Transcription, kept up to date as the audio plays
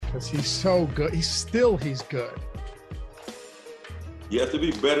because he's so good. He's good. You have to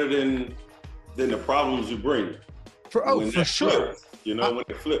be better than the problems you bring. For sure. Flips, when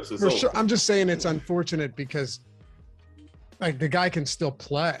it flips, it's for over. sure. I'm just saying it's unfortunate because, like, the guy can still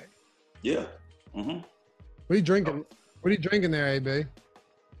play. Yeah. Mm-hmm. What are you drinking? What are you drinking there, AB?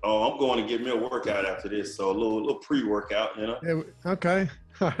 Oh, I'm going to get me a workout after this, so a little pre-workout, Yeah, okay.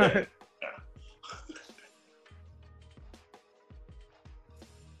 All right.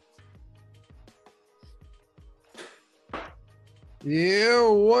 Yeah,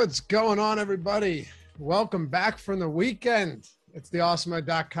 what's going on, everybody? Welcome back from the weekend. It's the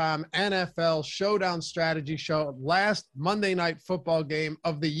Awesemo.com NFL Showdown Strategy Show, last Monday night football game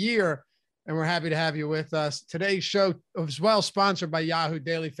of the year, and we're happy to have you with us. Today's show as well sponsored by Yahoo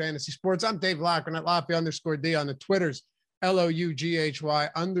Daily Fantasy Sports. I'm Dave Lockran at Lafayette_D on the Twitters, LOUGHY_D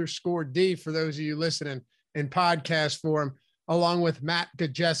for those of you listening in podcast form, along with Matt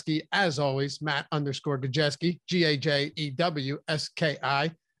Gajeski, as always, Matt_Gajeski,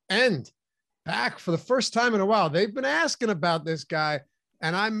 GAJEWSKI, and back for the first time in a while. They've been asking about this guy,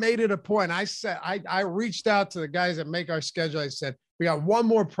 and I made it a point. I said, I reached out to the guys that make our schedule. I said, we got one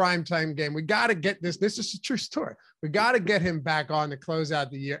more primetime game. We got to get this. This is a true story. We got to get him back on to close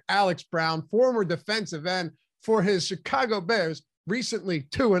out the year. Alex Brown, former defensive end for his Chicago Bears, recently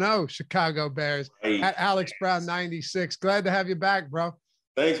 2-0 Chicago Bears at Alex Brown 96. Glad to have you back, bro.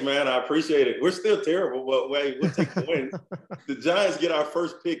 Thanks, man. I appreciate it. We're still terrible, but we'll take the wins. The Giants get our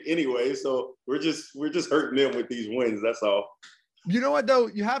first pick anyway, so we're just hurting them with these wins. That's all. You know what, though?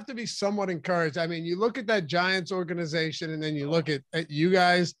 You have to be somewhat encouraged. I mean, you look at that Giants organization, and then you look at you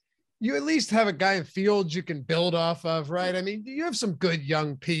guys. You at least have a guy in Fields you can build off of, right? I mean, you have some good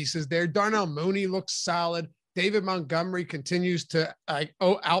young pieces there. Darnell Mooney looks solid. David Montgomery continues to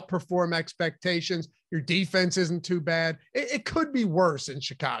outperform expectations. Your defense isn't too bad. It could be worse in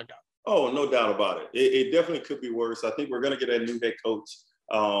Chicago. Oh, no doubt about it. It definitely could be worse. I think we're going to get a new head coach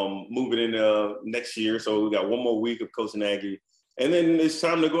moving in next year. So we got one more week of Coach Nagy. And then it's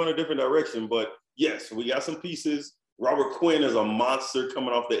time to go in a different direction. But, yes, we got some pieces. Robert Quinn is a monster coming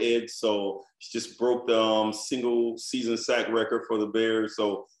off the edge. So he just broke the single-season sack record for the Bears.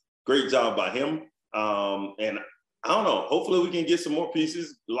 So great job by him. And I don't know, hopefully we can get some more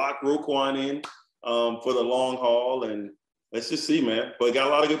pieces, lock Roquan in for the long haul, and let's just see, man. But got a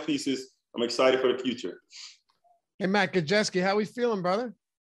lot of good pieces. I'm excited for the future. Hey, Matt Gajeski, how we feeling, brother?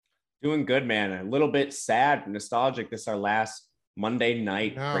 Doing good, man. A little bit sad, nostalgic. This is our last Monday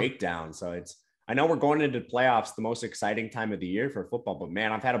night breakdown. So I know we're going into the playoffs, the most exciting time of the year for football, but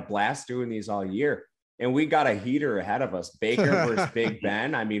man, I've had a blast doing these all year. And we got a heater ahead of us, Baker versus Big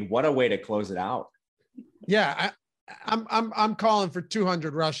Ben. I mean, what a way to close it out. Yeah, I'm calling for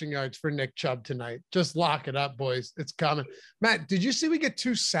 200 rushing yards for Nick Chubb tonight. Just lock it up, boys. It's coming. Matt, did you see we get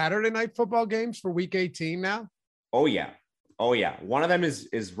 2 Saturday night football games for Week 18 now? Oh yeah. One of them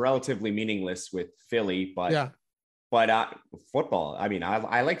is relatively meaningless with Philly, but football. I mean,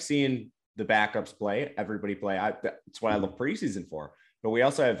 I like seeing the backups play. Everybody play. That's what I love preseason for. But we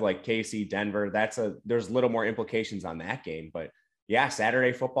also have like KC, Denver. There's a little more implications on that game. But yeah,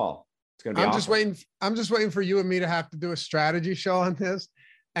 Saturday football. It's gonna be awesome. I'm just waiting for you and me to have to do a strategy show on this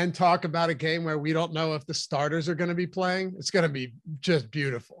and talk about a game where we don't know if the starters are going to be playing. It's going to be just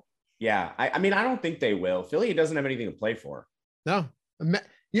beautiful. Yeah. I mean, I don't think they will. Philly doesn't have anything to play for. No.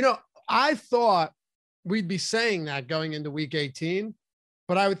 You know, I thought we'd be saying that going into Week 18,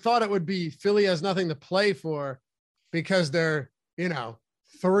 but I thought it would be Philly has nothing to play for because they're,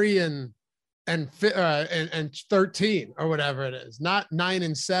 3-13 or whatever it is, not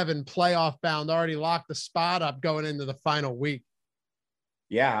 9-7 playoff bound, already locked the spot up going into the final week.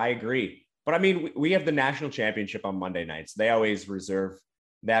 Yeah, I agree. But I mean, we have the national championship on Monday nights. They always reserve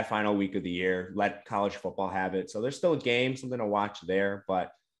that final week of the year, let college football have it. So there's still a game, something to watch there.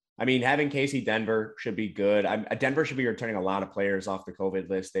 But I mean, having KC Denver should be good. Denver should be returning a lot of players off the COVID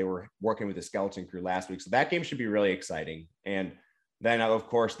list. They were working with the skeleton crew last week. So that game should be really exciting. And then, of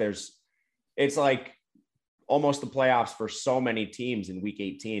course, it's like almost the playoffs for so many teams in Week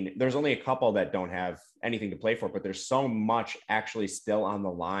 18. There's only a couple that don't have anything to play for, but there's so much actually still on the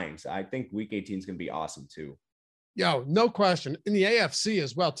line. So I think Week 18 is going to be awesome too. Yo, no question. In the AFC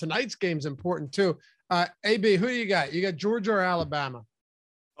as well. Tonight's game's important too. AB, who do you got? You got Georgia or Alabama?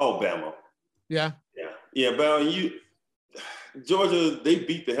 Oh, Bama. Yeah. Yeah, Bama. Georgia, they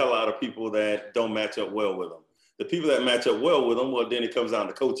beat the hell out of people that don't match up well with them. The people that match up well with them, well, then it comes down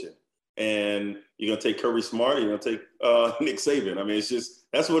to coaching. And you're going to take Kirby Smart, you're going to take Nick Saban. I mean, it's just,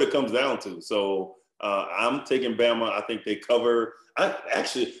 that's what it comes down to. So I'm taking Bama. I think they cover.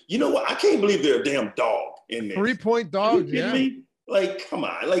 Actually, you know what? I can't believe they're a damn dog in there. 3-point dog, Yeah. Like, come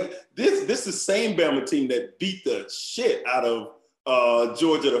on. Like, this is the same Bama team that beat the shit out of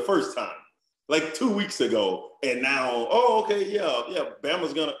Georgia the first time, like 2 weeks ago. And now, oh, okay, yeah,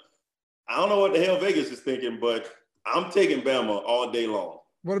 Bama's gonna. I don't know what the hell Vegas is thinking, but I'm taking Bama all day long.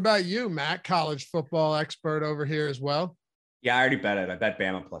 What about you, Matt? College football expert over here as well. Yeah, I already bet it. I bet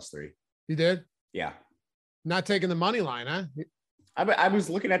Bama +3. You did? Yeah. Not taking the money line, huh? I was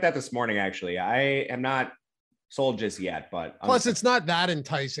looking at that this morning, actually. I am not sold just yet, but plus it's not that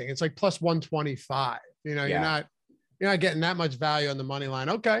enticing. It's like +125. You know, yeah. you're not getting that much value on the money line.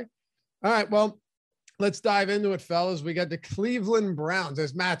 Okay. All right. Well, let's dive into it, fellas. We got the Cleveland Browns,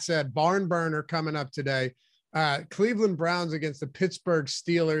 as Matt said, barn burner coming up today. Cleveland Browns against the Pittsburgh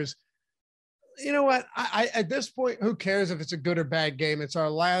Steelers. You know what? I at this point, who cares if it's a good or bad game? It's our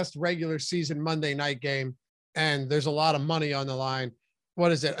last regular season Monday night game, and there's a lot of money on the line.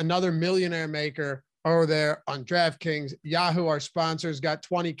 What is it? Another millionaire maker over there on DraftKings. Yahoo, our sponsors, got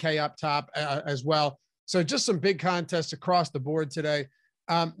 20K up top as well. So just some big contests across the board today.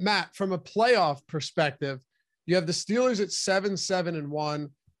 Matt, from a playoff perspective, you have the Steelers at 7-7-1,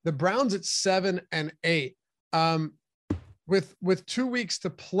 the Browns at 7-8. With 2 weeks to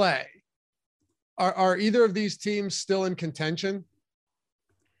play, are either of these teams still in contention?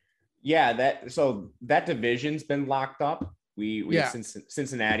 Yeah, that division's been locked up. We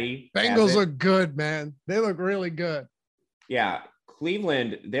Cincinnati. Bengals look good, man. They look really good. Yeah,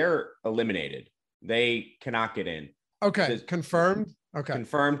 Cleveland, they're eliminated. They cannot get in. Okay, confirmed. Okay,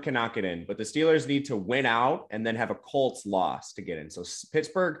 confirmed, cannot get in. But the Steelers need to win out and then have a Colts loss to get in. So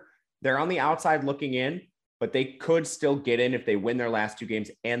Pittsburgh, they're on the outside looking in, but they could still get in if they win their last 2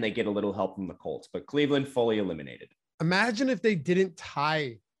 games and they get a little help from the Colts. But Cleveland fully eliminated. Imagine if they didn't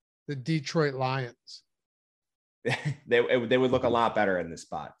tie the Detroit Lions. they would look a lot better in this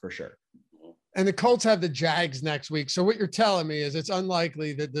spot for sure. And the Colts have the Jags next week. So what you're telling me is it's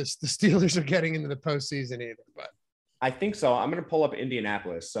unlikely that the Steelers are getting into the postseason either. But I think so. I'm going to pull up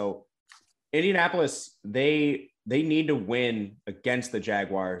Indianapolis. So Indianapolis, they need to win against the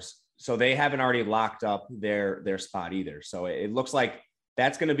Jaguars. So they haven't already locked up their spot either. So it looks like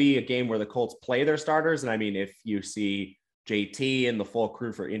that's going to be a game where the Colts play their starters. And I mean, if you see JT and the full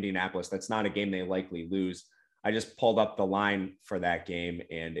crew for Indianapolis, that's not a game they likely lose. I just pulled up the line for that game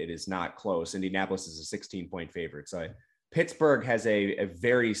and it is not close. Indianapolis is a 16-point favorite. So Pittsburgh has a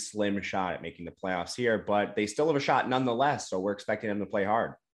very slim shot at making the playoffs here, but they still have a shot nonetheless. So we're expecting them to play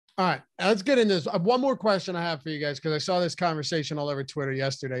hard. All right, let's get into this. One more question I have for you guys, because I saw this conversation all over Twitter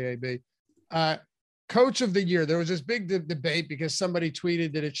yesterday, AB. Coach of the year. There was this big debate because somebody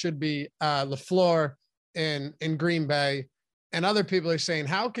tweeted that it should be LaFleur in Green Bay. And other people are saying,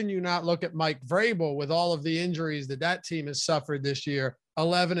 how can you not look at Mike Vrabel with all of the injuries that team has suffered this year,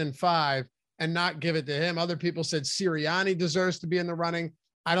 11-5, and not give it to him? Other people said Sirianni deserves to be in the running.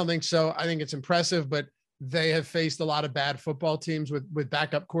 I don't think so. I think it's impressive, but they have faced a lot of bad football teams with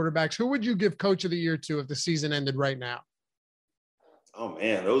backup quarterbacks. Who would you give coach of the year to if the season ended right now? Oh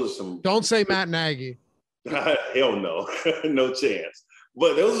man, those are some. Don't say Matt Nagy. Hell no, no chance.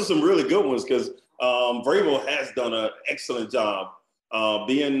 But those are some really good ones because Vrabel has done an excellent job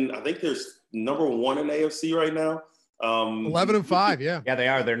being. I think there's number 1 in the AFC right now. 11-5, yeah. Yeah, they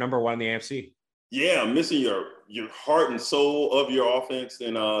are. They're number 1 in the AFC. Yeah, missing your heart and soul of your offense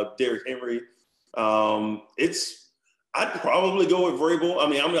and Derrick Henry. I'd probably go with Vrabel. I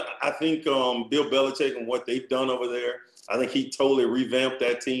mean, I think Bill Belichick and what they've done over there. I think he totally revamped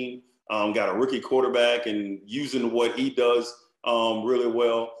that team. Got a rookie quarterback and using what he does really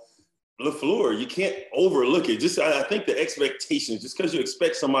well. LaFleur, you can't overlook it. I think the expectations, just because you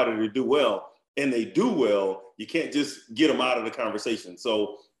expect somebody to do well and they do well, you can't just get them out of the conversation.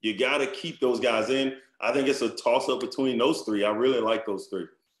 So you got to keep those guys in. I think it's a toss-up between those 3. I really like those 3.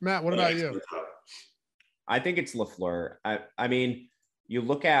 Matt, what about you? I think it's LaFleur. I mean, you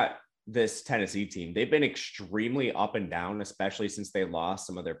look at this Tennessee team, they've been extremely up and down, especially since they lost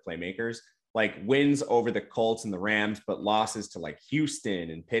some of their playmakers, like wins over the Colts and the Rams, but losses to like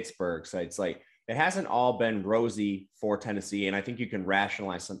Houston and Pittsburgh. So it's like, it hasn't all been rosy for Tennessee. And I think you can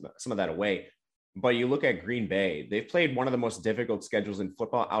rationalize some of that away. But you look at Green Bay, they've played one of the most difficult schedules in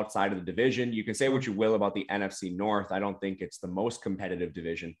football outside of the division. You can say what you will about the NFC North. I don't think it's the most competitive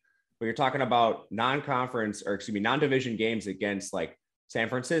division, but you're talking about non-division games against like San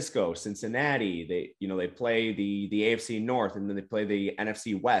Francisco, Cincinnati. They play the AFC North and then they play the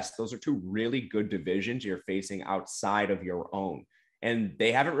NFC West. Those are 2 really good divisions you're facing outside of your own. And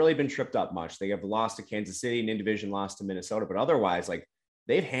they haven't really been tripped up much. They have lost to Kansas City, an in-division loss to Minnesota, but otherwise, like,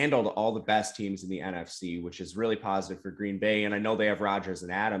 they've handled all the best teams in the NFC, which is really positive for Green Bay. And I know they have Rodgers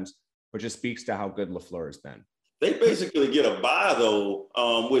and Adams, which just speaks to how good LaFleur has been. They basically get a bye though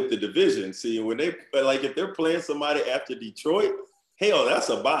with the division. See, when if they're playing somebody after Detroit, hell, that's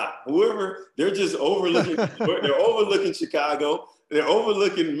a bye. Whoever, they're just overlooking. They're overlooking Chicago. They're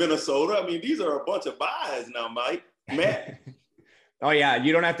overlooking Minnesota. I mean, these are a bunch of byes now, Matt. Oh yeah,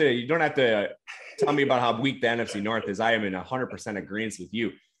 you don't have to tell me about how weak the NFC North is. I am in 100% agreement with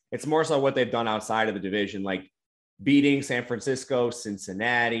you. It's more so what they've done outside of the division, like beating San Francisco,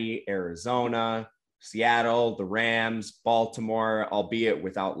 Cincinnati, Arizona, Seattle, the Rams, Baltimore, albeit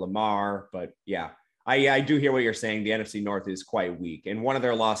without Lamar. But yeah, I do hear what you're saying. The NFC North is quite weak, and one of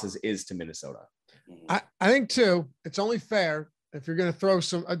their losses is to Minnesota. I think too, it's only fair if you're going to throw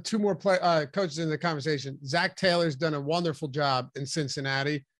some two more coaches into the conversation. Zach Taylor's done a wonderful job in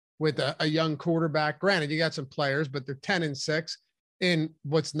Cincinnati with a young quarterback. Granted, you got some players, but they're 10-6 in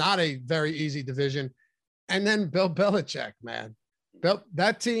what's not a very easy division. And then Bill Belichick, man.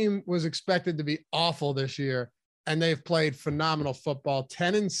 That team was expected to be awful this year, and they've played phenomenal football,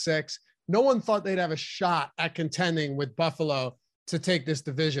 10-6. No one thought they'd have a shot at contending with Buffalo to take this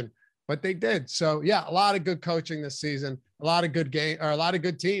division, but they did. So yeah, a lot of good coaching this season, a lot of good a lot of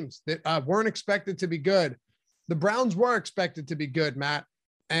good teams that weren't expected to be good. The Browns were expected to be good, Matt.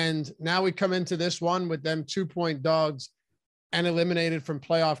 And now we come into this one with them 2-point dogs and eliminated from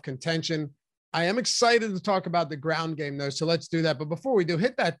playoff contention. I am excited to talk about the ground game, though, so let's do that. But before we do,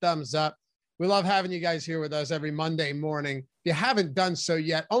 hit that thumbs up. We love having you guys here with us every Monday morning. If you haven't done so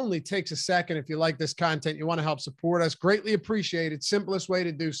yet, only takes a second. If you like this content, you want to help support us, greatly appreciated. Simplest way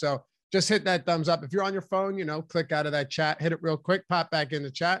to do so, just hit that thumbs up. If you're on your phone, click out of that chat, hit it real quick, pop back in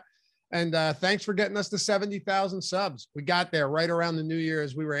the chat. And thanks for getting us to 70,000 subs. We got there right around the new year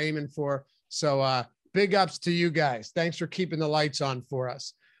as we were aiming for. So big ups to you guys. Thanks for keeping the lights on for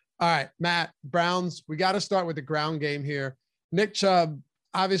us. All right, Matt, Browns, we got to start with the ground game here. Nick Chubb,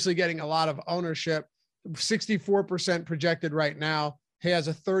 obviously getting a lot of ownership, 64% projected right now. He has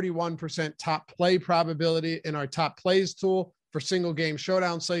a 31% top play probability in our top plays tool for single game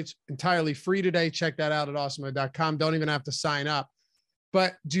showdown slates, entirely free today. Check that out at awesemo.com. Don't even have to sign up.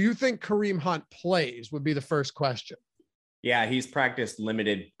 But do you think Kareem Hunt plays would be the first question? Yeah, he's practiced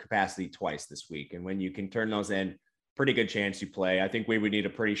limited capacity twice this week. And when you can turn those in, pretty good chance you play. I think we would need a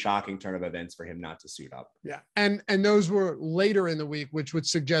pretty shocking turn of events for him not to suit up. Yeah. And those were later in the week, which would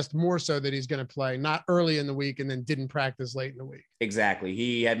suggest more so that he's going to play, not early in the week and then didn't practice late in the week. Exactly.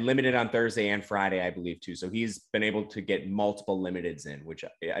 He had limited on Thursday and Friday, I believe, too. So he's been able to get multiple limiteds in, which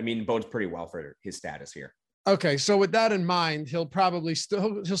bodes pretty well for his status here. Okay. So with that in mind, he'll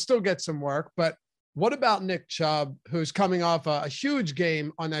still get some work, but what about Nick Chubb, who's coming off a huge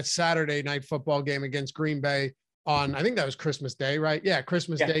game on that Saturday night football game against Green Bay on, I think that was Christmas Day, right? Yeah.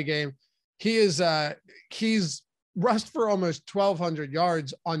 Christmas Day game. He's rushed for almost 1,200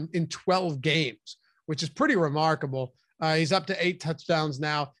 yards in 12 games, which is pretty remarkable. He's up to 8 touchdowns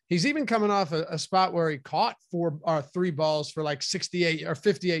now. He's even coming off a spot where he caught 3 balls for like 68 or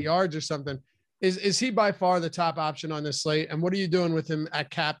 58 yards or something. Is he by far the top option on this slate? And what are you doing with him at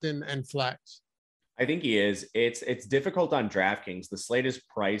captain and flex? I think he is. It's difficult on DraftKings. The slate is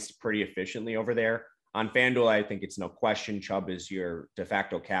priced pretty efficiently over there. On FanDuel, I think it's no question Chubb is your de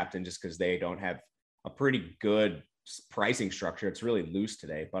facto captain just because they don't have a pretty good pricing structure. It's really loose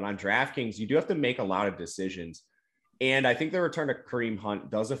today. But on DraftKings, you do have to make a lot of decisions. And I think the return to Kareem Hunt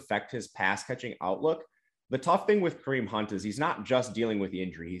does affect his pass catching outlook. The tough thing with Kareem Hunt is he's not just dealing with the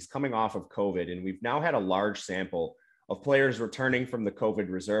injury. He's coming off of COVID, and we've now had a large sample of players returning from the COVID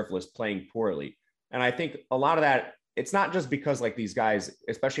reserve list playing poorly. And I think a lot of that, it's not just because like these guys,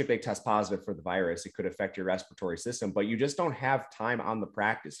 especially if they test positive for the virus, it could affect your respiratory system, but you just don't have time on the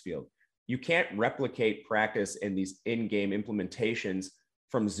practice field. You can't replicate practice in these in-game implementations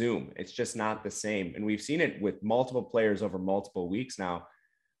from Zoom. It's just not the same. And we've seen it with multiple players over multiple weeks now.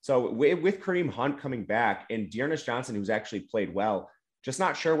 So with Kareem Hunt coming back and Dearness Johnson, who's actually played well, just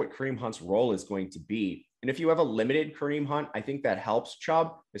not sure what Kareem Hunt's role is going to be. And if you have a limited Kareem Hunt, I think that helps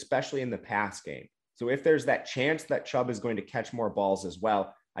Chubb, especially in the pass game. So if there's that chance that Chubb is going to catch more balls as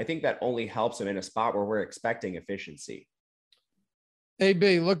well, I think that only helps him in a spot where we're expecting efficiency.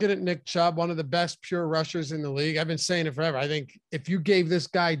 AB, looking at Nick Chubb, one of the best pure rushers in the league. I've been saying it forever. I think if you gave this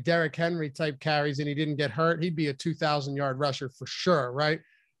guy Derrick Henry type carries and he didn't get hurt, he'd be a 2,000-yard rusher for sure, right?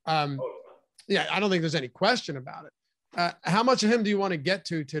 Yeah, I don't think there's any question about it. How much of him do you want to get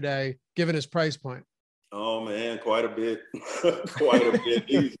to today, given his price point? Oh man, quite a bit, quite a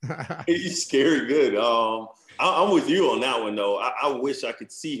bit. He's scary good. I'm with you on that one though. I wish I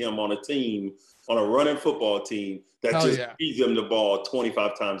could see him on a team, on a running football team that feeds him the ball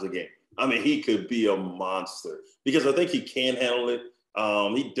 25 times a game. I mean, he could be a monster because I think he can handle it.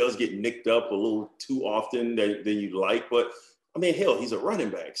 He does get nicked up a little too often than you'd like, but I mean, hell, he's a running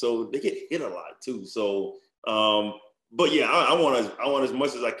back, so they get hit a lot too. So, but yeah, I want as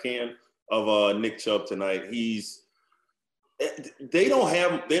much as I can of Nick Chubb tonight. They don't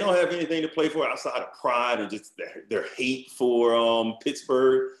have anything to play for outside of pride and just their hate for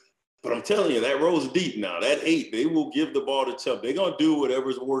Pittsburgh. But I'm telling you, that rolls deep now. That hate, they will give the ball to Chubb. They're gonna do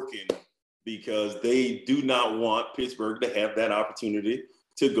whatever's working because they do not want Pittsburgh to have that opportunity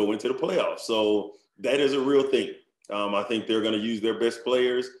to go into the playoffs. So that is a real thing. I think they're going to use their best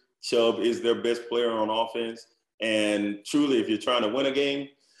players. Chubb is their best player on offense. And truly, if you're trying to win a game,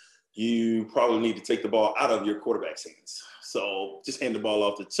 you probably need to take the ball out of your quarterback's hands. So just hand the ball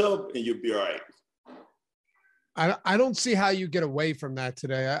off to Chubb and you'll be all right. I don't see how you get away from that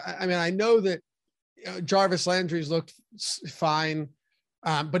today. I mean, I know that Jarvis Landry's looked fine,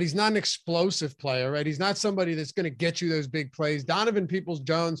 but he's not an explosive player, right? He's not somebody that's going to get you those big plays. Donovan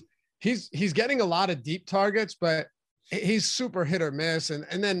Peoples-Jones, he's getting a lot of deep targets, but he's super hit or miss.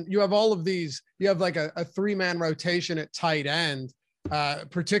 And then you have all of these, you have like a three-man rotation at tight end,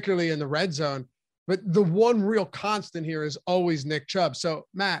 particularly in the red zone. But the one real constant here is always Nick Chubb. So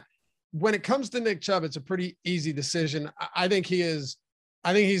Matt, when it comes to Nick Chubb, it's a pretty easy decision. I think he's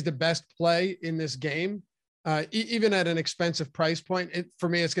the best play in this game. Even at an expensive price point, for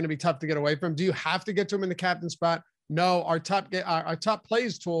me, it's going to be tough to get away from. Do you have to get to him in the captain spot? No, our top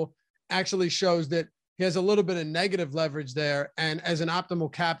plays tool actually shows that he has a little bit of negative leverage there. And as an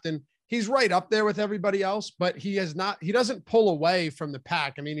optimal captain, he's right up there with everybody else, but he doesn't pull away from the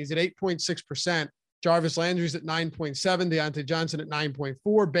pack. I mean, he's at 8.6%. Jarvis Landry's at 9.7, Deontay Johnson at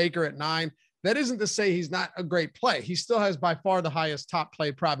 9.4, Baker at 9. That isn't to say he's not a great play. He still has by far the highest top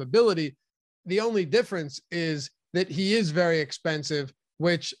play probability. The only difference is that he is very expensive,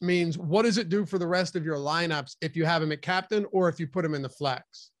 which means what does it do for the rest of your lineups if you have him at captain or if you put him in the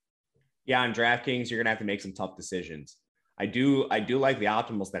flex? Yeah, on DraftKings, you're going to have to make some tough decisions. I do like the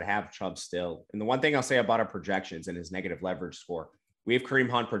optimals that have Chubb still. And the one thing I'll say about our projections and his negative leverage score, we have Kareem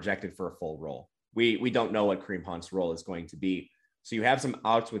Hunt projected for a full role. We don't know what Kareem Hunt's role is going to be. So you have some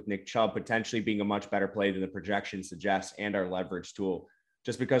outs with Nick Chubb potentially being a much better play than the projection suggests and our leverage tool,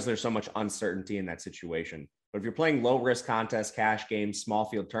 just because there's so much uncertainty in that situation. But if you're playing low risk contests, cash games, small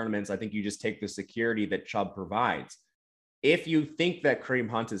field tournaments, I think you just take the security that Chubb provides. If you think that Kareem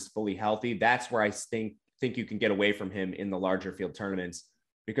Hunt is fully healthy, that's where I think you can get away from him in the larger field tournaments,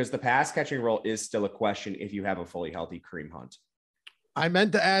 because the pass catching role is still a question if you have a fully healthy Kareem Hunt. I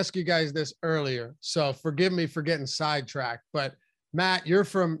meant to ask you guys this earlier, so forgive me for getting sidetracked, but Matt, you're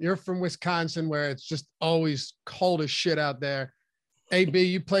from Wisconsin, where it's just always cold as shit out there. AB,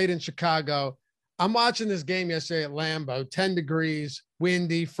 you played in Chicago. I'm watching this game yesterday at Lambeau, 10 degrees,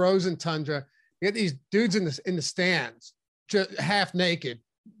 windy, frozen tundra. You get these dudes in the stands, just half naked,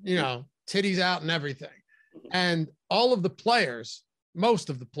 titties out and everything. And all of the players, most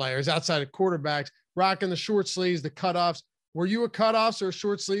of the players outside of quarterbacks, rocking the short sleeves, the cutoffs. Were you a cutoffs or a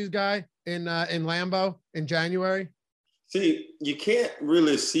short sleeves guy in Lambeau in January? See, you can't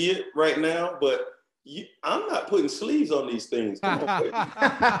really see it right now, but I'm not putting sleeves on these things. Come on,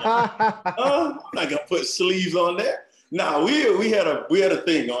 I'm not gonna put sleeves on there. Nah, we had a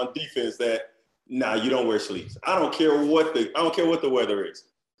thing on defense that you don't wear sleeves. I don't care what the weather is.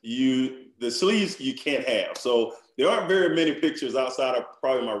 The sleeves you can't have. So there aren't very many pictures outside of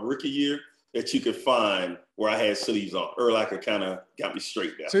probably my rookie year that you could find where I had sleeves on. Urlacher kind of got me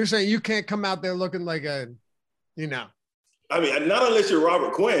straight down. So you're saying you can't come out there looking like I mean, not unless you're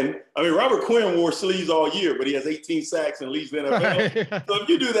Robert Quinn. I mean, Robert Quinn wore sleeves all year, but he has 18 sacks and leads the NFL. Right. So if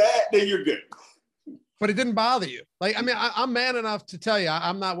you do that, then you're good. But it didn't bother you. Like, I mean, I'm man enough to tell you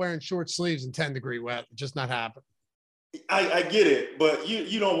I'm not wearing short sleeves in 10-degree weather. Just not happening. I get it, but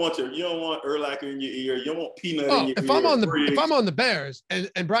you don't want Urlacher in your ear. You don't want peanut in your ear. If I'm on the Bears and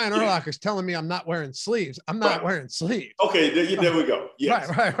Brian Urlacher's telling me I'm not wearing sleeves, I'm not wearing sleeves. Okay, there we go. Yes.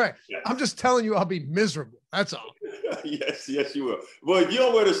 Right. Yes. I'm just telling you I'll be miserable. That's all. Yes, you will. Well, if you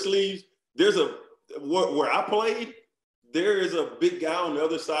don't wear the sleeves, where I played, there is a big guy on the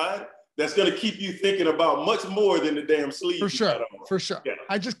other side that's going to keep you thinking about much more than the damn sleeves. For sure. Yeah.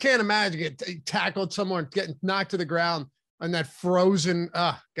 I just can't imagine getting tackled, someone getting knocked to the ground on that frozen.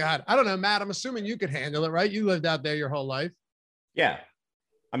 Oh, God. I don't know, Matt. I'm assuming you could handle it, right? You lived out there your whole life. Yeah.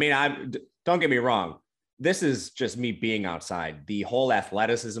 I mean, don't get me wrong. This is just me being outside. The whole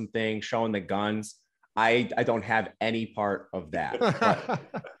athleticism thing, showing the guns, I don't have any part of that.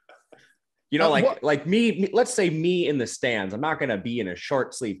 But, like me, let's say me in the stands, I'm not going to be in a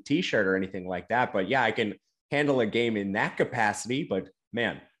short sleeve t-shirt or anything like that, but yeah, I can handle a game in that capacity, but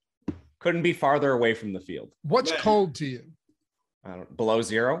man, couldn't be farther away from the field. What's cold to you? Below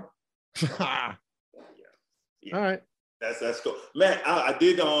 0. Yeah. All right. That's cool. Matt, I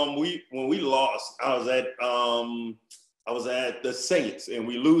did when we lost, I was at the Saints, and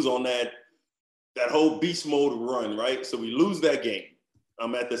we lose on that whole beast mode run, right? So we lose that game.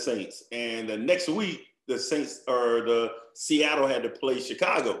 I'm at the Saints. And the next week, the Seattle had to play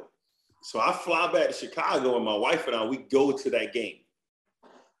Chicago. So I fly back to Chicago, and my wife and I, we go to that game.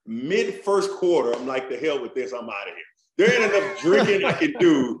 Mid first quarter, I'm like, the hell with this, I'm out of here. There ain't enough drinking I can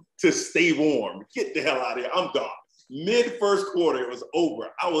do to stay warm. Get the hell out of here. I'm done. Mid first quarter, it was over.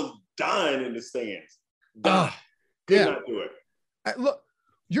 I was dying in the stands. Could not do it. Look,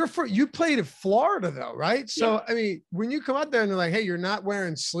 you played in Florida though, right? So yeah. I mean, when you come out there and they're like, "Hey, you're not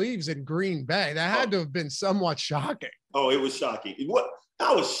wearing sleeves in Green Bay," that had to have been somewhat shocking. Oh, it was shocking.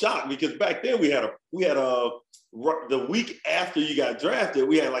 I was shocked because back then we had the week after you got drafted,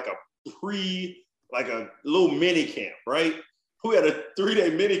 we had like a little mini camp, right? We had a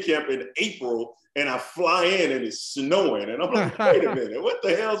 3-day mini camp in April, and I fly in and it's snowing, and I'm like, wait a minute, what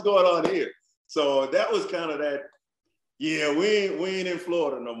the hell's going on here? So that was kind of that. Yeah, we ain't in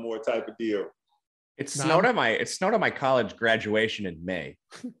Florida no more type of deal. It snowed at my college graduation in May.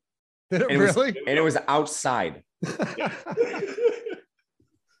 Did it really? And it was outside.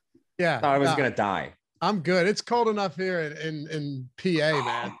 Yeah. I thought I was gonna die. I'm good. It's cold enough here in PA,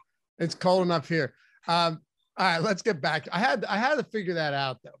 man. It's cold enough here. All right, let's get back. I had to figure that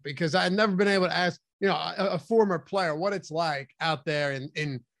out though, because I'd never been able to ask, a former player what it's like out there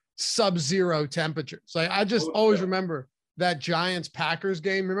in sub-zero temperatures. Like I just always remember that Giants-Packers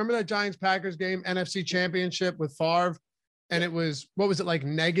game. Remember that Giants-Packers game, NFC Championship with Favre? And it was, what was it, like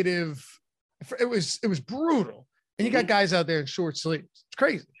negative? It was brutal. And you got guys out there in short sleeves. It's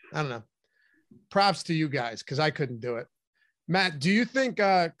crazy. I don't know. Props to you guys, because I couldn't do it. Matt, do you think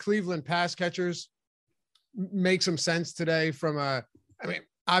Cleveland pass catchers make some sense today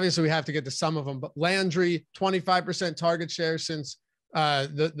obviously we have to get to some of them, but Landry, 25% target share since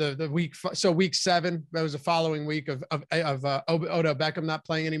the week. So week 7, that was the following week of Odell Beckham not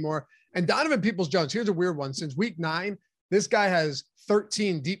playing anymore. And Donovan Peoples-Jones, here's a weird one. Since week 9, this guy has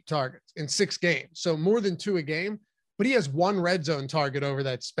 13 deep targets in 6 games. So more than 2 a game, but he has 1 red zone target over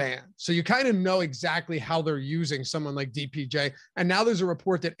that span. So you kind of know exactly how they're using someone like DPJ. And now there's a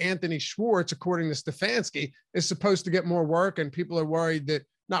report that Anthony Schwartz, according to Stefanski, is supposed to get more work. And people are worried that,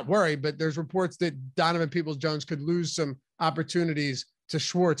 not worried, but there's reports that Donovan Peoples-Jones could lose some opportunities to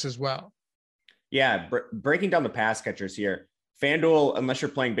Schwartz as well. Yeah. Breaking down the pass catchers here, FanDuel, unless you're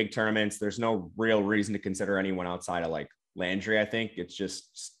playing big tournaments, there's no real reason to consider anyone outside of like Landry. I think it's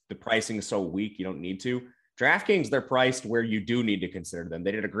just the pricing is so weak. You don't need to. DraftKings, they're priced where you do need to consider them.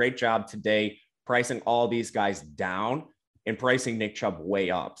 They did a great job today pricing all these guys down and pricing Nick Chubb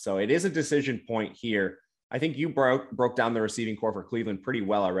way up. So it is a decision point here. I think you broke down the receiving core for Cleveland pretty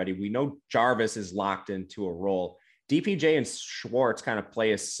well already. We know Jarvis is locked into a role. DPJ and Schwartz kind of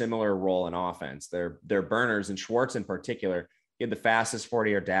play a similar role in offense. They're burners, and Schwartz in particular, he had the fastest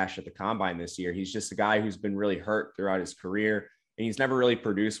 40-yard dash at the combine this year. He's just a guy who's been really hurt throughout his career, and he's never really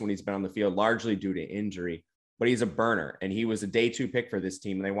produced when he's been on the field, largely due to injury. But he's a burner, and he was a day 2 pick for this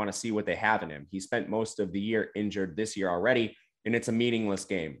team, and they want to see what they have in him. He spent most of the year injured this year already, and it's a meaningless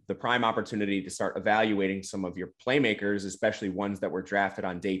game. The prime opportunity to start evaluating some of your playmakers, especially ones that were drafted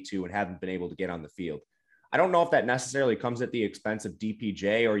on day 2 and haven't been able to get on the field. I don't know if that necessarily comes at the expense of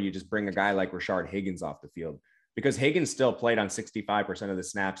DPJ, or you just bring a guy like Rashard Higgins off the field, because Higgins still played on 65% of the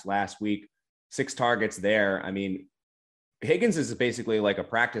snaps last week, 6 targets there. I mean, Higgins is basically like a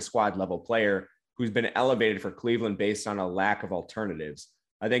practice squad level player who's been elevated for Cleveland based on a lack of alternatives.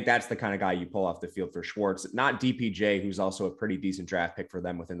 I think that's the kind of guy you pull off the field for Schwartz, not DPJ, who's also a pretty decent draft pick for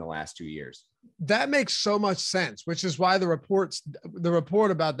them within the last 2 years. That makes so much sense, which is why the report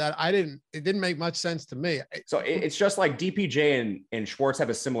about that, it didn't make much sense to me. So it's just like DPJ and Schwartz have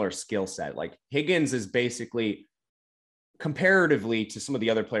a similar skill set. Like Higgins is basically, comparatively to some of the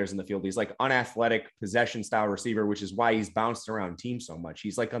other players in the field, he's like unathletic possession style receiver, which is why he's bounced around teams so much.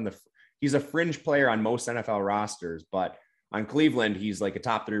 He's like he's a fringe player on most NFL rosters, but on Cleveland, he's like a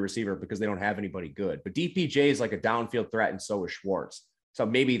top 3 receiver because they don't have anybody good. But DPJ is like a downfield threat, and so is Schwartz. So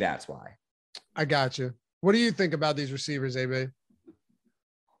maybe that's why. I got you. What do you think about these receivers, AB?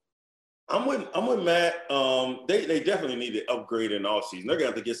 I'm with Matt. They definitely need to upgrade in offseason. They're gonna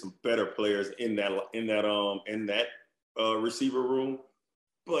have to get some better players in that receiver room.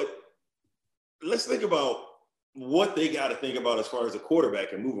 But let's think about what they got to think about as far as the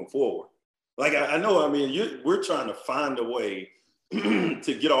quarterback and moving forward. Like I know, we're trying to find a way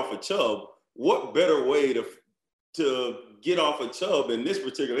to get off of Chubb. What better way to get off of Chubb in this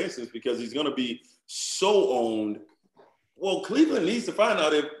particular instance, because he's going to be so owned Well, Cleveland needs to find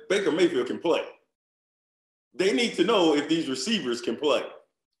out if Baker Mayfield can play. They need to know if these receivers can play.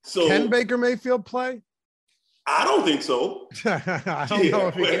 So can Baker Mayfield play? I don't think so. I don't know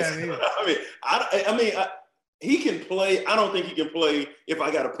if he can either. I mean, he can play. I don't think he can play if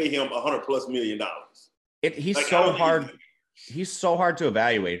I got to pay him $100+ million. He's like, so hard. He's so hard to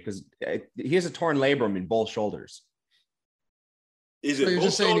evaluate because he has a torn labrum in both shoulders. Is it? So you're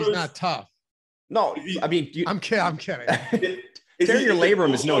just saying he's not tough? No, I mean, I'm kidding. Tearing your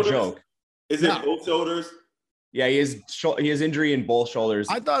labrum is no joke. Is it both shoulders? Yeah, he has injury in both shoulders.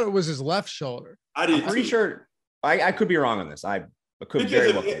 I thought it was his left shoulder. I'm pretty sure. I could be wrong on this. I could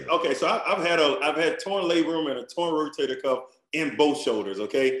very well. Okay, so I've had torn labrum and a torn rotator cuff in both shoulders.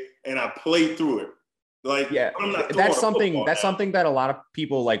 Okay, and I played through it. Like, yeah, that's something that a lot of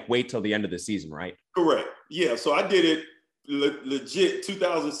people like wait till the end of the season, right? Correct. Yeah. So I did it legit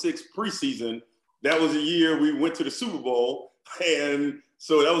 2006 preseason. That was a year we went to the Super Bowl, and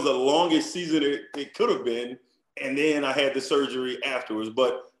so that was the longest season it could have been. And then I had the surgery afterwards.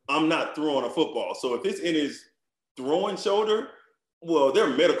 But I'm not throwing a football. So if it's in his throwing shoulder, well, their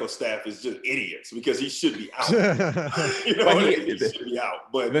medical staff is just idiots because he should be out. He should be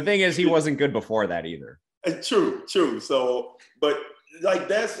out. But the thing is, he wasn't good before that either. True. So, but like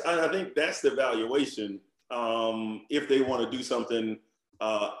I think that's the evaluation. If they want to do something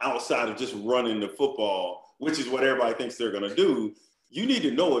outside of just running the football, which is what everybody thinks they're going to do, you need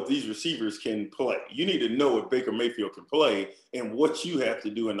to know if these receivers can play. You need to know if Baker Mayfield can play and what you have to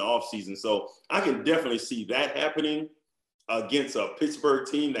do in the offseason. So I can definitely see that happening against a Pittsburgh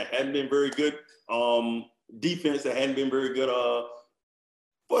team that hadn't been very good, defense that hadn't been very good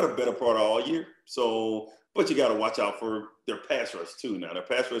for the better part of all year. So, but you got to watch out for their pass rush too. Now, their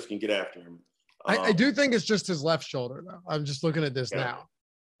pass rush can get after him. I do think it's just his left shoulder, though. I'm just looking at this now.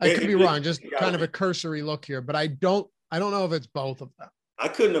 I could be wrong, just kind of a cursory look here, but I don't know if it's both of them. I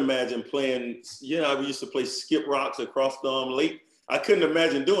couldn't imagine playing. Yeah, we used to play skip rocks across the lake. I couldn't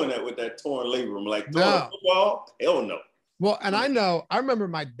imagine doing that with that torn labrum. Like throwing football, hell no. Well, and I remember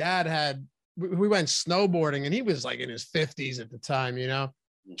my dad we went snowboarding, and he was like in his 50s at the time,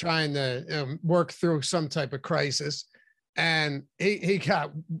 trying to work through some type of crisis. And he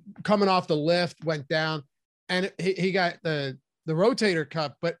got coming off the lift, went down, and he got the rotator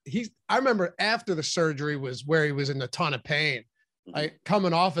cuff. But I remember after the surgery was where he was in a ton of pain.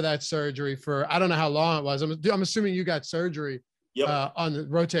 Coming off of that surgery for, I don't know how long it was. I'm assuming you got surgery on the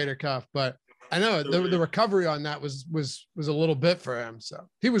rotator cuff, but I know the recovery on that was a little bit for him. So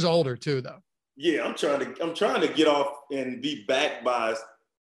he was older too, though. Yeah, I'm trying to get off and be back by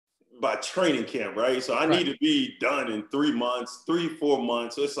training camp, right? So I need to be done in 3 months, 4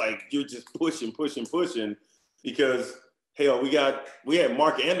 months. So it's like you're just pushing because hell, we had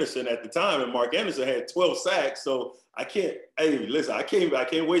Mark Anderson at the time, and Mark Anderson had 12 sacks. So I can't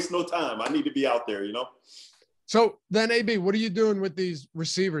waste no time. I need to be out there, So then, AB, what are you doing with these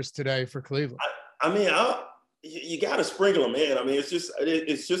receivers today for Cleveland? You got to sprinkle them in. I mean, it's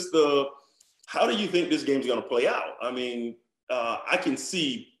just how do you think this game's going to play out? I mean, I can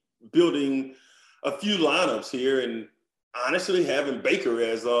see building a few lineups here and honestly having Baker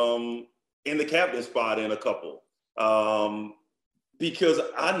as in the captain spot in a couple. Because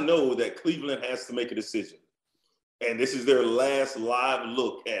I know that Cleveland has to make a decision. And this is their last live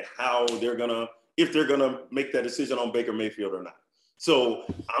look at how if they're gonna make that decision on Baker Mayfield or not. So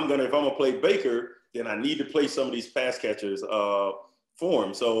if I'm gonna play Baker, then I need to play some of these pass catchers for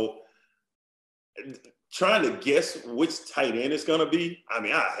him. So trying to guess which tight end it's gonna be, I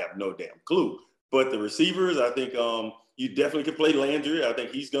mean, I have no damn clue. But the receivers, I think you definitely could play Landry. I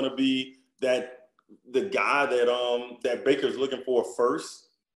think he's gonna be the guy that Baker's looking for first.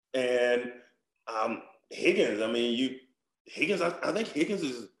 And Higgins, I think Higgins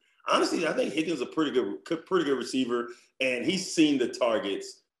is honestly, I think Higgins is a pretty good receiver, and he's seen the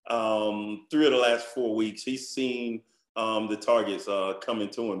targets 3 of the last 4 weeks. He's seen the targets coming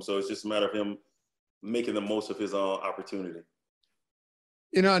to him, so it's just a matter of him making the most of his opportunity.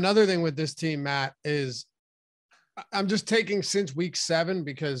 Another thing with this team, Matt, is I'm just taking since week 7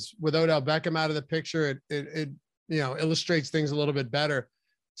 because with Odell Beckham out of the picture, it illustrates things a little bit better.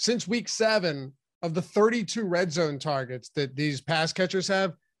 Since week 7, of the 32 red zone targets that these pass catchers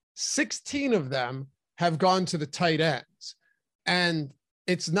have, 16 of them have gone to the tight ends. And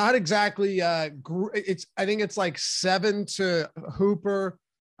it's not exactly, I think it's like 7 to Hooper,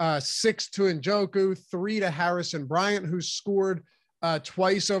 6 to Njoku, 3 to Harrison Bryant, who scored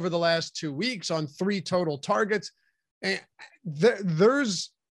twice over the last 2 weeks on 3 total targets. And there's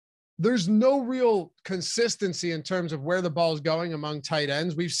no real consistency in terms of where the ball is going among tight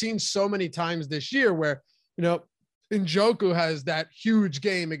ends. We've seen so many times this year where, Njoku has that huge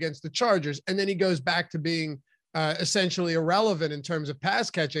game against the Chargers, and then he goes back to being essentially irrelevant in terms of pass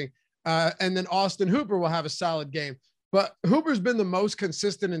catching. And then Austin Hooper will have a solid game. But Hooper's been the most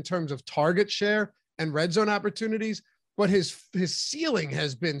consistent in terms of target share and red zone opportunities, but his ceiling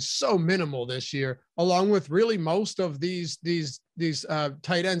has been so minimal this year, along with really most of these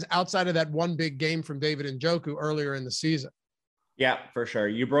tight ends outside of that one big game from David Njoku earlier in the season. Yeah, for sure.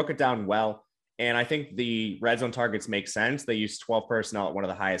 You broke it down well. And I think the red zone targets make sense. They use 12 personnel at one of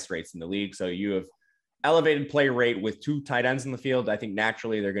the highest rates in the league. So you have elevated play rate with 2 tight ends in the field. I think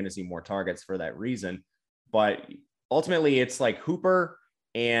naturally they're going to see more targets for that reason. But ultimately, it's like Hooper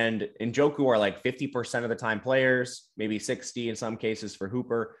and Njoku are like 50% of the time players, maybe 60 in some cases for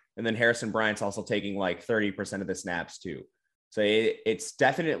Hooper. And then Harrison Bryant's also taking like 30% of the snaps too. So it's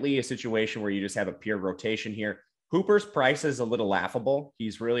definitely a situation where you just have a pure rotation here. Hooper's price is a little laughable.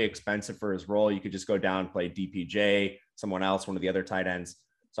 He's really expensive for his role. You could just go down and play DPJ, someone else, one of the other tight ends.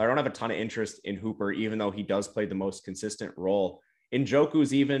 So I don't have a ton of interest in Hooper, even though he does play the most consistent role.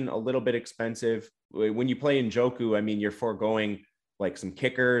 Njoku's even a little bit expensive. When you play Njoku, I mean, you're foregoing like some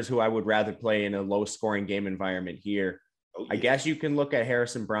kickers who I would rather play in a low scoring game environment here. Oh, yeah. I guess you can look at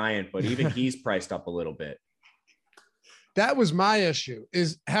Harrison Bryant, but even he's priced up a little bit. That was my issue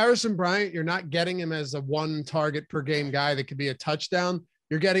is Harrison Bryant. You're not getting him as a 1 target per game guy that could be a touchdown.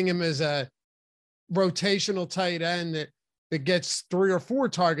 You're getting him as a rotational tight end that gets 3 or 4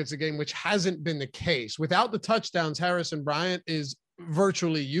 targets a game, which hasn't been the case. Without the touchdowns, Harrison Bryant is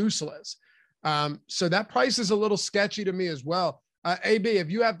virtually useless. So that price is a little sketchy to me as well. AB, if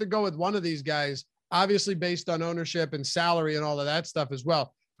you have to go with one of these guys, obviously based on ownership and salary and all of that stuff as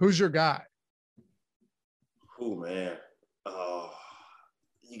well, who's your guy? Oh, man.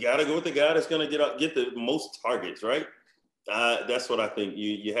 You got to go with the guy that's going to get the most targets, right? That's what I think.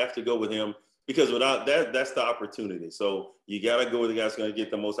 You have to go with him because without that, that's the opportunity. So you got to go with the guy that's going to get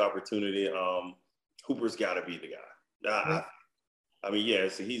the most opportunity. Hooper's got to be the guy. I mean,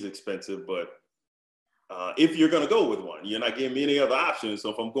 yes, he's expensive, but if you're going to go with one, you're not giving me any other options.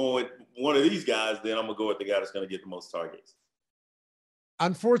 So if I'm going with one of these guys, then I'm going to go with the guy that's going to get the most targets.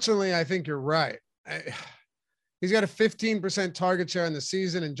 Unfortunately, I think you're right. He's got a 15% target share in the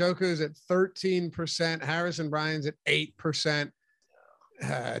season, and Njoku's at 13%. Harrison Bryant's at 8%.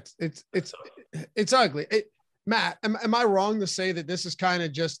 It's ugly. Matt, am I wrong to say that this is kind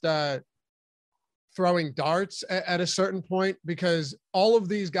of just throwing darts at a certain point? Because all of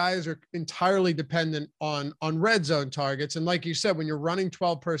these guys are entirely dependent on red zone targets. And like you said, when you're running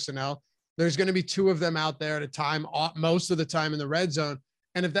 12 personnel, there's going to be 2 of them out there at a time, most of the time in the red zone.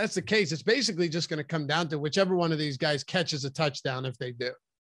 And if that's the case, it's basically just going to come down to whichever one of these guys catches a touchdown if they do.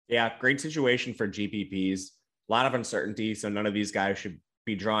 Yeah, great situation for GPPs. A lot of uncertainty, so none of these guys should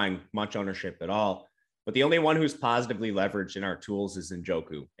be drawing much ownership at all. But the only one who's positively leveraged in our tools is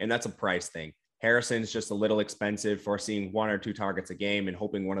Njoku, and that's a price thing. Harrison's just a little expensive for seeing 1 or 2 targets a game and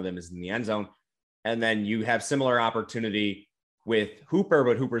hoping one of them is in the end zone. And then you have similar opportunity with Hooper,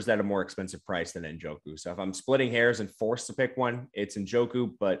 but Hooper's at a more expensive price than Njoku. So if I'm splitting hairs and forced to pick one, it's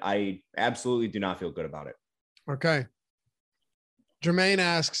Njoku, but I absolutely do not feel good about it. Okay. Jermaine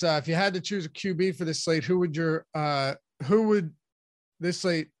asks, if you had to choose a QB for this slate, who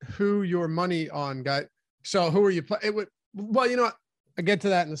your money on, guy? So who are you playing? Well, you know what? I'll get to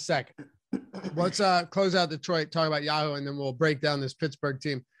that in a second. Let's close out Detroit, talk about Yahoo, and then we'll break down this Pittsburgh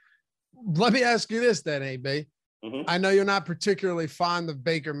team. Let me ask you this then, AB. Mm-hmm. I know you're not particularly fond of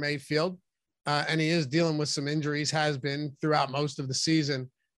Baker Mayfield, and he is dealing with some injuries, has been throughout most of the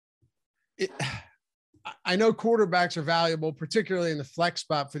season. I know quarterbacks are valuable, particularly in the flex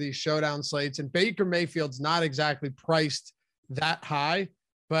spot for these showdown slates, and Baker Mayfield's not exactly priced that high,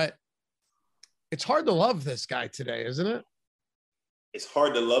 but it's hard to love this guy today, isn't it? It's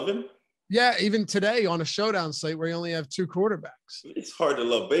hard to love him? Yeah, even today on a showdown slate where you only have 2 quarterbacks. It's hard to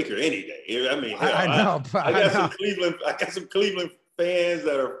love Baker any day. I mean, hell, I know. I got some Cleveland fans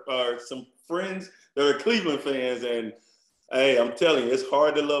that are some friends that are Cleveland fans, and hey, I'm telling you, it's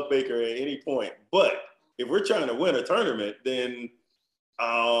hard to love Baker at any point. But if we're trying to win a tournament, then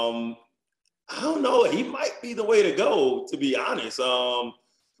I don't know. He might be the way to go, to be honest,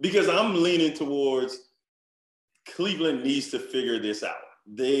 because I'm leaning towards Cleveland needs to figure this out.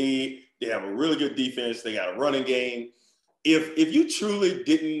 They have a really good defense. They got a running game. If you truly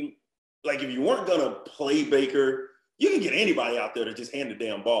didn't, like if you weren't going to play Baker, you can get anybody out there to just hand the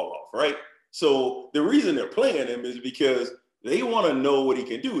damn ball off, right? So the reason they're playing him is because they want to know what he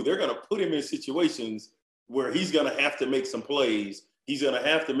can do. They're going to put him in situations where he's going to have to make some plays. He's going to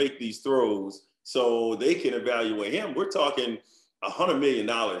have to make these throws so they can evaluate him. We're talking $100 million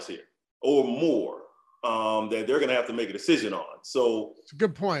here or more. that they're going to have to make a decision on. So it's a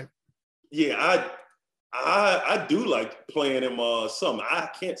good point. Yeah, I do like playing him some. I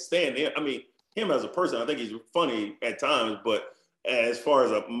can't stand him. I mean, him as a person, I think he's funny at times, but as far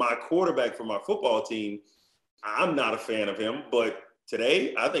as my quarterback for my football team, I'm not a fan of him. But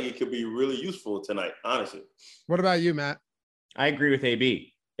today, I think it could be really useful tonight, honestly. What about you, Matt? I agree with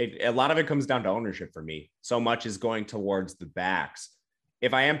AB. A lot of it comes down to ownership for me. So much is going towards the backs.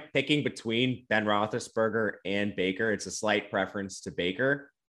 If I am picking between Ben Roethlisberger and Baker, it's a slight preference to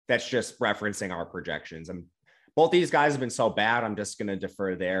Baker. That's just referencing our projections. Both these guys have been so bad, I'm just going to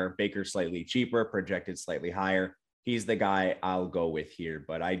defer there. Baker's slightly cheaper, projected slightly higher. He's the guy I'll go with here.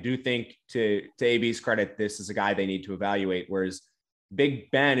 But I do think, to AB's credit, this is a guy they need to evaluate, whereas Big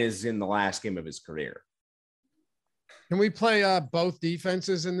Ben is in the last game of his career. Can we play both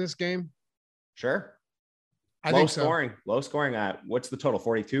defenses in this game? Sure. I think so. Low scoring. What's the total?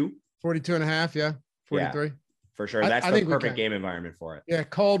 42? 42 and a half. Yeah. 43. Yeah, for sure. That's the perfect game environment for it. Yeah.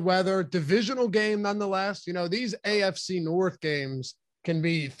 Cold weather, divisional game. Nonetheless, these AFC North games can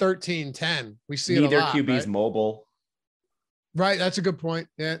be 13-10. We see neither it a lot, QB's right? mobile. Right. That's a good point.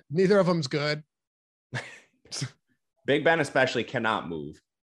 Yeah. Neither of them's good. Big Ben especially cannot move.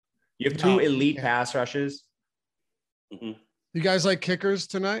 You have two elite pass rushes. Mm-hmm. You guys like kickers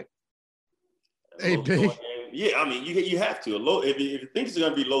tonight? AB? Yeah, I mean, you have to. If you think it's going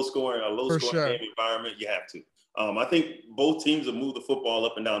to be low scoring, game environment, you have to. I think both teams have moved the football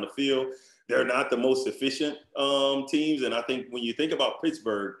up and down the field. They're not the most efficient teams, and I think when you think about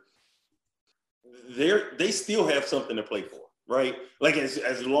Pittsburgh, they still have something to play for, right? Like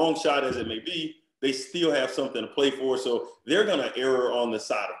as long shot as it may be, they still have something to play for. So they're going to err on the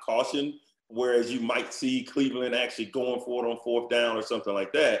side of caution, whereas you might see Cleveland actually going for it on fourth down or something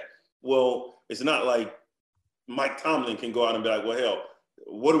like that. Well, it's not like Mike Tomlin can go out and be like, well, hell,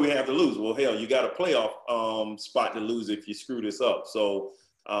 what do we have to lose? Well, hell, you got a playoff spot to lose if you screw this up. So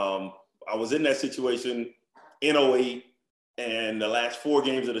I was in that situation in 08, and the last 4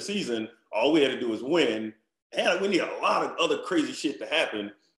 games of the season, all we had to do was win. And we need a lot of other crazy shit to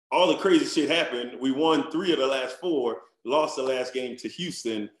happen. All the crazy shit happened. We won 3 of the last 4, lost the last game to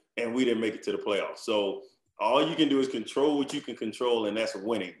Houston, and we didn't make it to the playoffs. So all you can do is control what you can control, and that's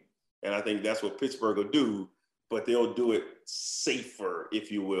winning. And I think that's what Pittsburgh will do, but they'll do it safer,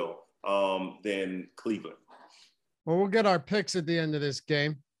 if you will, than Cleveland. Well, we'll get our picks at the end of this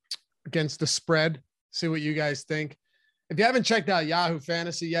game against the spread, see what you guys think. If you haven't checked out Yahoo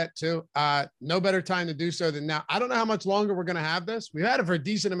Fantasy yet, too, no better time to do so than now. I don't know how much longer we're going to have this. We've had it for a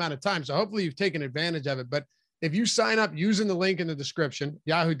decent amount of time, so hopefully you've taken advantage of it. But if you sign up using the link in the description,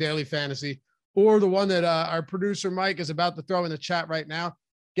 Yahoo Daily Fantasy, or the one that our producer Mike is about to throw in the chat right now,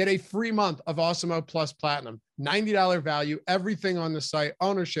 get a free month of Awesemo Plus Platinum, $90 value, everything on the site,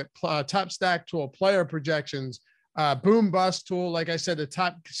 ownership, top stack tool, player projections, boom bust tool. Like I said, the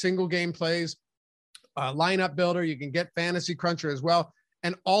top single game plays, lineup builder. You can get Fantasy Cruncher as well.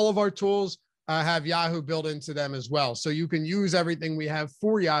 And all of our tools have Yahoo built into them as well. So you can use everything we have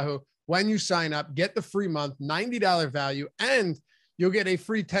for Yahoo when you sign up, get the free month, $90 value, and you'll get a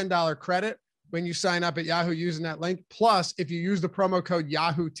free $10 credit when you sign up at Yahoo using that link. Plus, if you use the promo code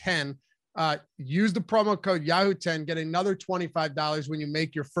Yahoo10, use the promo code Yahoo10, get another $25 when you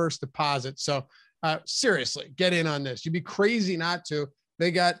make your first deposit. So seriously, get in on this. You'd be crazy not to.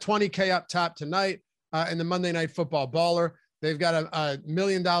 They got $20K up top tonight in the Monday Night Football Baller. They've got a $1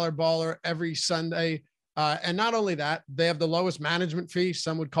 million baller every Sunday. And not only that, they have the lowest management fee.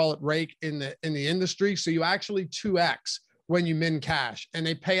 Some would call it rake in the industry. So you actually 2X when you min cash, and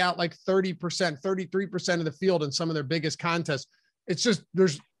they pay out like 30%, 33% of the field in some of their biggest contests. It's just,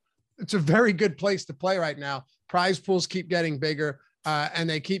 it's a very good place to play right now. Prize pools keep getting bigger and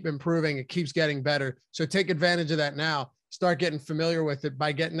they keep improving. It keeps getting better. So take advantage of that now. Start getting familiar with it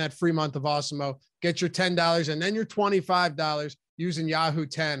by getting that free month of Awesemo. Get your $10 and then your $25 using Yahoo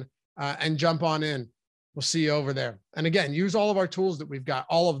 10 and jump on in. We'll see you over there. And again, use all of our tools that we've got,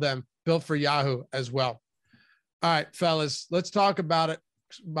 all of them built for Yahoo as well. All right, fellas, let's talk about it.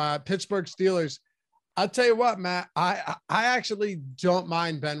 Pittsburgh Steelers. I'll tell you what, Matt, I actually don't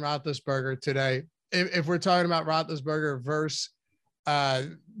mind Ben Roethlisberger today. If we're talking about Roethlisberger versus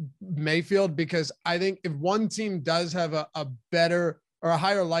Mayfield, because I think if one team does have a better or a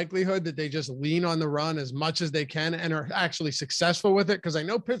higher likelihood that they just lean on the run as much as they can and are actually successful with it, because I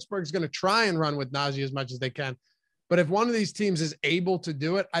know Pittsburgh's going to try and run with Najee as much as they can. But if one of these teams is able to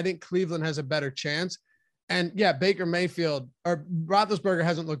do it, I think Cleveland has a better chance. And yeah, Baker Mayfield or Roethlisberger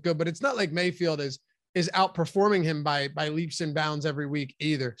hasn't looked good, but it's not like Mayfield is outperforming him by leaps and bounds every week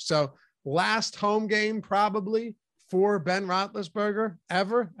either. So last home game, probably for Ben Roethlisberger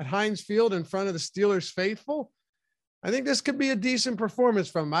ever at Heinz Field in front of the Steelers faithful. I think this could be a decent performance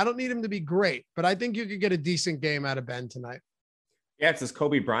from him. I don't need him to be great, but I think you could get a decent game out of Ben tonight. Yeah, it's this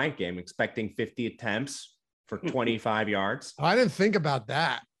Kobe Bryant game, expecting 50 attempts for 25 yards. I didn't think about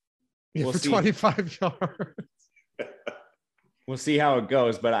that. We'll for see. 25 yards. We'll see how it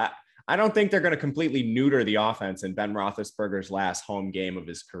goes, but I don't think they're going to completely neuter the offense in Ben Roethlisberger's last home game of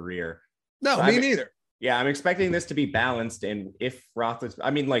his career. No, So me neither. Yeah, I'm expecting this to be balanced. And if Roethlisberger,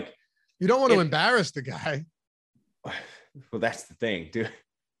 I mean, like, you don't want to embarrass the guy. Well, that's the thing. Do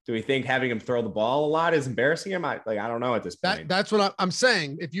we think having him throw the ball a lot is embarrassing him? I don't know at this point. That's what I'm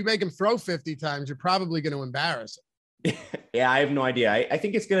saying. If you make him throw 50 times, you're probably going to embarrass him. Yeah, I have no idea. I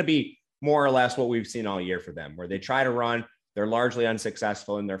think it's going to be more or less what we've seen all year for them, where they try to run, they're largely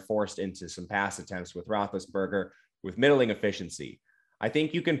unsuccessful, and they're forced into some pass attempts with Roethlisberger with middling efficiency. I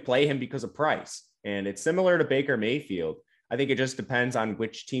think you can play him because of price, and it's similar to Baker Mayfield. I think it just depends on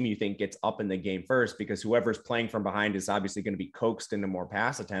which team you think gets up in the game first, because whoever's playing from behind is obviously going to be coaxed into more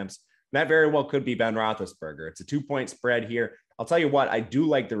pass attempts. And that very well could be Ben Roethlisberger. It's a 2-point spread here. I'll tell you what, I do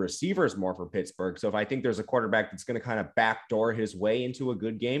like the receivers more for Pittsburgh. So if I think there's a quarterback that's going to kind of backdoor his way into a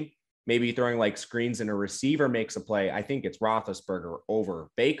good game, maybe throwing like screens and a receiver makes a play, I think it's Roethlisberger over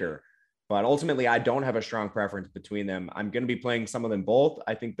Baker. But ultimately, I don't have a strong preference between them. I'm going to be playing some of them both.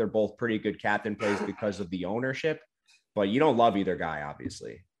 I think they're both pretty good captain plays because of the ownership, but you don't love either guy,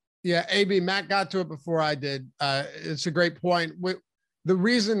 obviously. Yeah, AB, Matt got to it before I did. It's a great point. The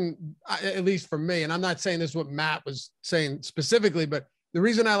reason, at least for me, and I'm not saying this is what Matt was saying specifically, but the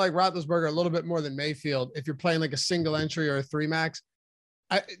reason I like Roethlisberger a little bit more than Mayfield, if you're playing like a single entry or a 3 max,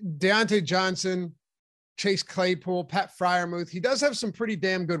 Deontay Johnson, Chase Claypool, Pat Freiermuth, he does have some pretty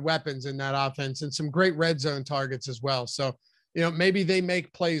damn good weapons in that offense and some great red zone targets as well. So, maybe they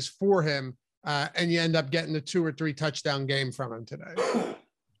make plays for him and you end up getting a 2 or 3 touchdown game from him today.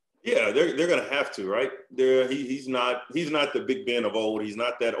 Yeah, they're going to have to, right? He's not the Big Ben of old. He's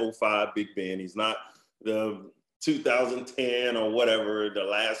not that 05 Big Ben. He's not the 2010 or whatever,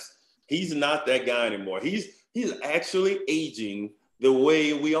 he's not that guy anymore. He's actually aging the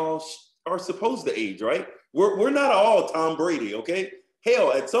way we all are supposed to age, right? We're not all Tom Brady, okay?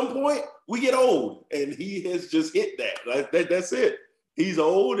 Hell, at some point we get old, and he has just hit that. That's it. He's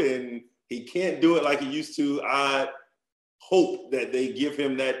old and he can't do it like he used to. I hope that they give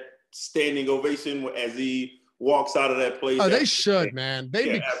him that standing ovation as he walks out of that place. Oh, they should, man.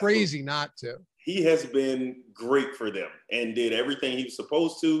 They'd be crazy not to. He has been great for them and did everything he was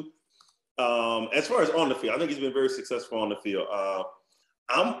supposed to. As far as on the field, I think he's been very successful on the field.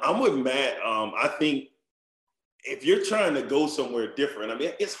 I'm with Matt. I think if you're trying to go somewhere different, I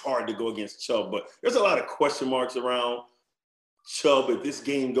mean, it's hard to go against Chubb, but there's a lot of question marks around Chubb if this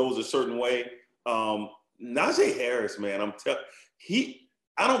game goes a certain way. Najee Harris, man,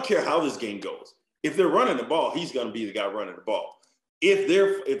 I don't care how this game goes. If they're running the ball, he's going to be the guy running the ball.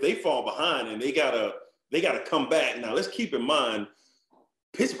 If they fall behind and they gotta come back. Now let's keep in mind,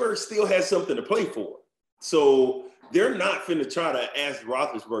 Pittsburgh still has something to play for. So they're not finna try to ask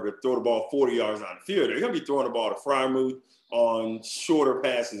Roethlisberger to throw the ball 40 yards on the field. They're going to be throwing the ball to Freiermuth on shorter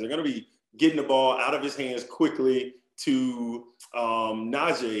passes. They're going to be getting the ball out of his hands quickly to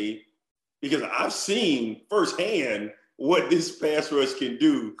Najee, because I've seen firsthand what this pass rush can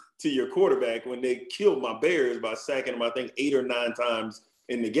do to your quarterback when they killed my Bears by sacking them, I think, 8 or 9 times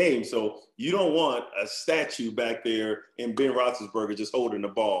in the game. So you don't want a statue back there in Ben Roethlisberger just holding the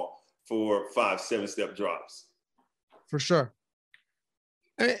ball for 5 7-step drops. For sure.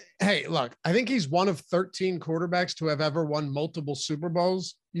 Hey, look, I think he's one of 13 quarterbacks to have ever won multiple Super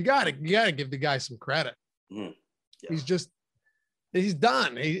Bowls. You gotta give the guy some credit. Mm-hmm. Yeah. He's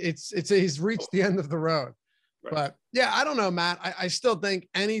done. He's reached the end of the road. Right. But yeah, I don't know, Matt. I still think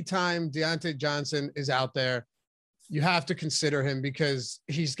anytime Deontay Johnson is out there, you have to consider him because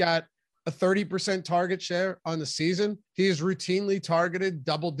he's got a 30% target share on the season. He is routinely targeted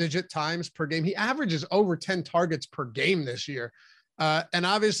double-digit times per game. He averages over 10 targets per game this year. And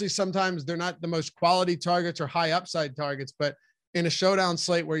obviously sometimes they're not the most quality targets or high upside targets, but in a showdown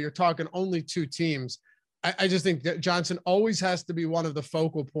slate where you're talking only 2 teams, I just think that Johnson always has to be one of the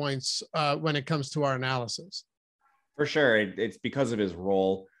focal points when it comes to our analysis. For sure. It's because of his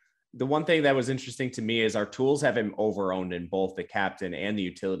role. The one thing that was interesting to me is our tools have him over-owned in both the captain and the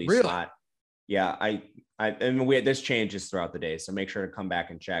utility slot. Yeah, this changes throughout the day, so make sure to come back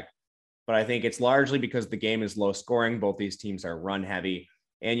and check. But I think it's largely because the game is low scoring. Both these teams are run heavy,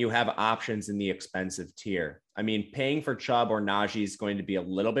 and you have options in the expensive tier. I mean, paying for Chubb or Najee is going to be a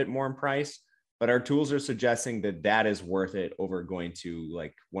little bit more in price, but our tools are suggesting that is worth it over going to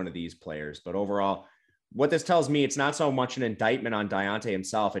like one of these players. But overall, what this tells me, it's not so much an indictment on Deontay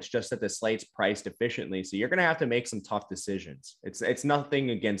himself. It's just that the slate's priced efficiently. So you're going to have to make some tough decisions. It's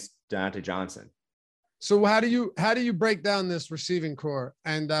nothing against Deontay Johnson. So how do you break down this receiving core,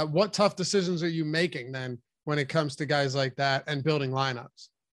 and what tough decisions are you making then when it comes to guys like that and building lineups?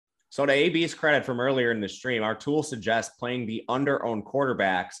 So to AB's credit from earlier in the stream, our tool suggests playing the under-owned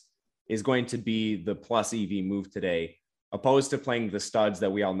quarterbacks is going to be the plus EV move today, opposed to playing the studs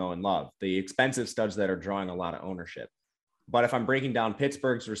that we all know and love, the expensive studs that are drawing a lot of ownership. But if I'm breaking down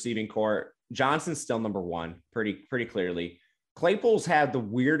Pittsburgh's receiving core, Johnson's still number one, pretty clearly. Claypool's had the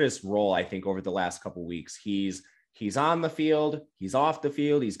weirdest role, I think, over the last couple of weeks. He's on the field, he's off the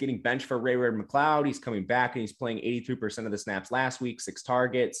field, he's getting benched for Ray McLeod, he's coming back and he's playing 83% of the snaps last week, 6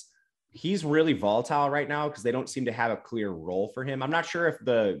 targets. He's really volatile right now because they don't seem to have a clear role for him. I'm not sure if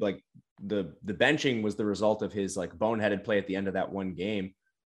the benching was the result of his like boneheaded play at the end of that one game,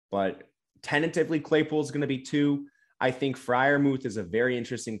 but tentatively Claypool's going to be 2. I think Freiermuth is a very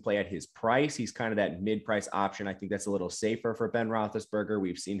interesting play at his price. He's kind of that mid-price option. I think that's a little safer for Ben Roethlisberger.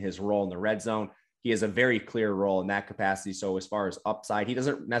 We've seen his role in the red zone. He has a very clear role in that capacity. So as far as upside, he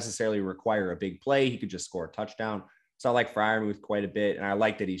doesn't necessarily require a big play. He could just score a touchdown. So I like Freiermuth quite a bit, and I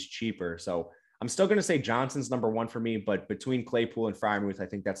like that he's cheaper. So I'm still going to say Johnson's number 1 for me, but between Claypool and Freiermuth, I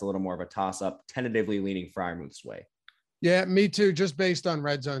think that's a little more of a toss-up, tentatively leaning Freiermuth's way. Yeah, me too, just based on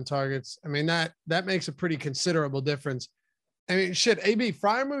red zone targets. I mean, that makes a pretty considerable difference. I mean, shit, AB,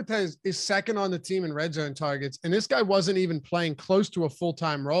 Freiermuth is second on the team in red zone targets, and this guy wasn't even playing close to a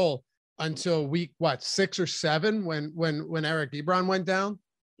full-time role until week, 6 or 7 when Eric Ebron went down?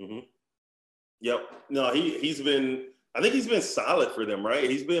 Mm-hmm. Yep. No, I think he's been solid for them, right?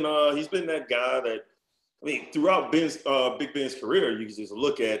 He's been that guy that, I mean, throughout Big Ben's career, you can just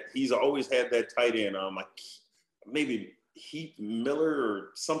look at, he's always had that tight end. Maybe Heath Miller or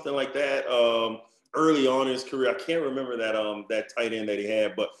something like that. Early on in his career, I can't remember that tight end that he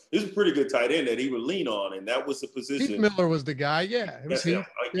had, but it was a pretty good tight end that he would lean on, and that was the position. Heath Miller was the guy, yeah. It was Heath.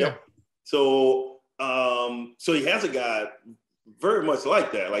 Yeah. Yep. So he has a guy very much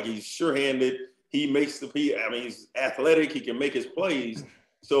like that. Like, he's sure-handed. He's athletic. He can make his plays.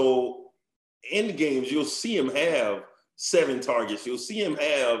 So in games, you'll see him have 7 targets. You'll see him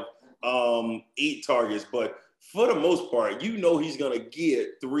have 8 targets. But for the most part, he's going to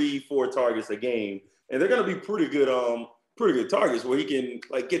get 3-4 targets a game, and they're going to be pretty good targets where he can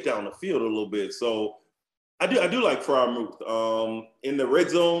like get down the field a little bit. So I do like Freiermuth in the red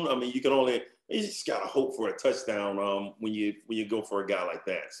zone. I mean, you just got to hope for a touchdown when you go for a guy like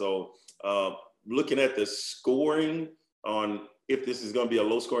that. So looking at the scoring on if this is going to be a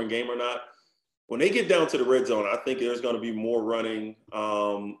low-scoring game or not, when they get down to the red zone, I think there's going to be more running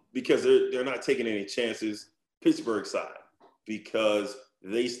because they're not taking any chances, Pittsburgh side, because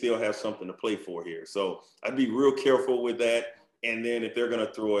they still have something to play for here. So I'd be real careful with that. And then if they're going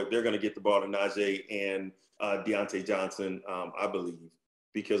to throw it, they're going to get the ball to Najee and Deontay Johnson, I believe,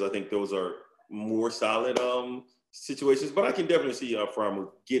 because I think those are more solid situations. But I can definitely see Freiermuth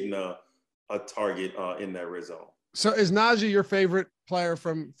getting a target in that red zone. So is Najee your favorite player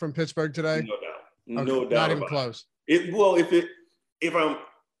from Pittsburgh today? No doubt. Okay, No doubt. not even close. If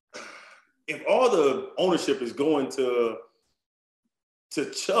all the ownership is going to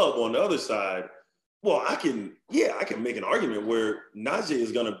Chubb on the other side, well, I can make an argument where Najee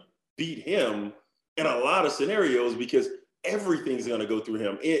is going to beat him in a lot of scenarios because everything's going to go through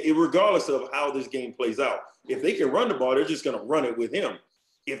him, regardless of how this game plays out. If they can run the ball, they're just going to run it with him.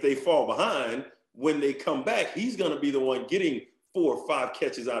 If they fall behind, when they come back, he's going to be the one getting 4 or 5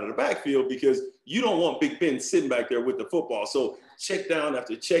 catches out of the backfield because you don't want Big Ben sitting back there with the football. So check down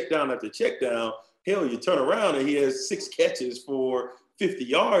after check down after check down. Hell, you turn around and he has 6 catches for 50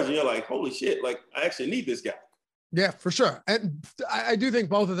 yards and you're like, holy shit, like I actually need this guy. Yeah, for sure. And I do think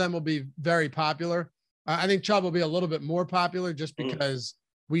both of them will be very popular. I think Chubb will be a little bit more popular just because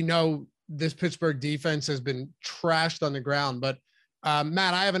we know this Pittsburgh defense has been trashed on the ground. But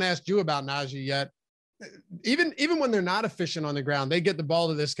Matt, I haven't asked you about Najee yet. Even when they're not efficient on the ground, they get the ball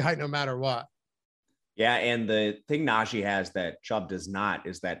to this guy no matter what. Yeah, and the thing Najee has that Chubb does not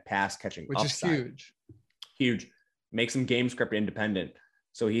is that pass catching which upside. Is huge. Huge. Makes him game script independent.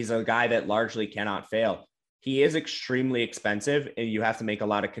 So he's a guy that largely cannot fail. He is extremely expensive, and you have to make a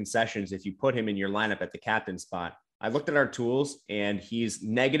lot of concessions if you put him in your lineup at the captain spot. I looked at our tools, and he's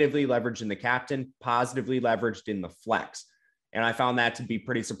negatively leveraged in the captain, positively leveraged in the flex. And I found that to be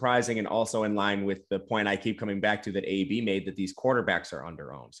pretty surprising and also in line with the point I keep coming back to that AB made, that these quarterbacks are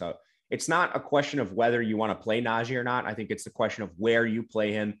under-owned. So it's not a question of whether you want to play Najee or not. I think it's the question of where you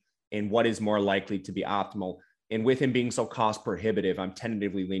play him and what is more likely to be optimal. And with him being so cost prohibitive, I'm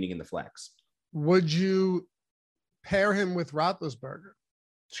tentatively leaning in the flex. would you pair him with Roethlisberger?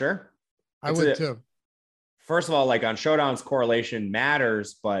 Sure. I would too. First of all, like on Showdown's, correlation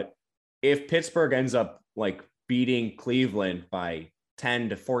matters, but if Pittsburgh ends up like beating Cleveland by 10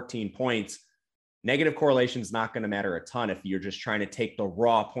 to 14 points, negative correlation is not going to matter a ton if you're just trying to take the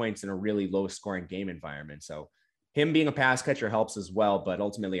raw points in a really low scoring game environment. So him being a pass catcher helps as well, but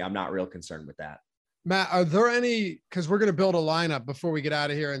ultimately I'm not real concerned with that. Matt, are there any, because we're going to build a lineup before we get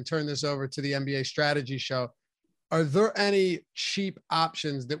out of here and turn this over to the NBA strategy show. Are there any cheap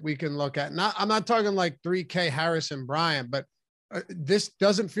options that we can look at? I'm not talking like 3K Harrison Bryant, but this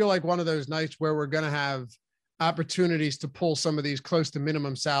doesn't feel like one of those nights where we're going to have opportunities to pull some of these close to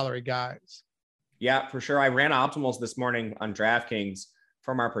minimum salary guys. Yeah, for sure. I ran optimals this morning on DraftKings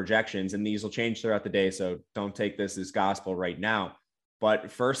from our projections, and these will change throughout the day. So don't take this as gospel right now.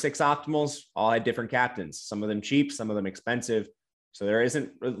 But first 6 optimals all had different captains, some of them cheap, some of them expensive. So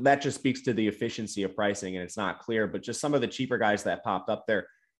that just speaks to the efficiency of pricing, and it's not clear, but just some of the cheaper guys that popped up there.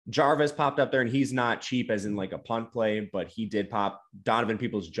 Jarvis popped up there, and he's not cheap as in like a punt play, but he did pop. Donovan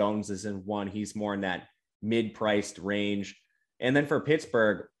Peoples-Jones is in one. He's more in that mid-priced range. And then for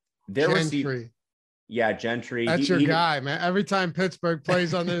Pittsburgh, Gentry. Gentry. That's your guy, man. Every time Pittsburgh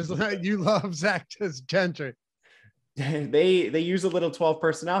plays on this, you love Zach Gentry. They use a little 12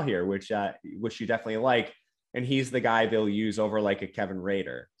 personnel here, which you definitely like. And he's the guy they'll use over like a Kevin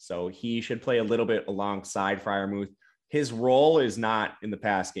Rader. So he should play a little bit alongside Freiermuth. His role is not in the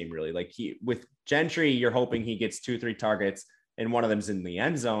pass game, really. Like with Gentry, you're hoping he gets 2-3 targets and one of them's in the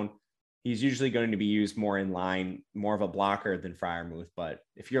end zone. He's usually going to be used more in line, more of a blocker than Freiermuth. But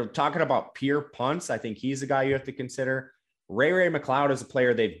if you're talking about pure punts, I think he's the guy you have to consider. Ray McLeod is a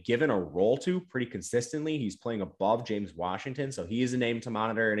player they've given a role to pretty consistently. He's playing above James Washington, so he is a name to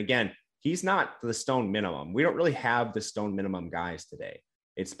monitor. And again, he's not the stone minimum. We don't really have the stone minimum guys today.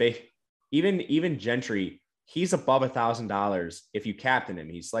 It's even Gentry. He's above $1,000 if you captain him.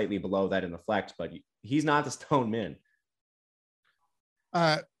 He's slightly below that in the flex, but he's not the stone min.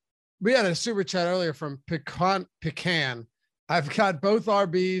 We had a super chat earlier from Pecan. I've got both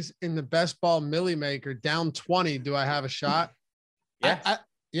RBs in the best ball milli maker down 20. Do I have a shot?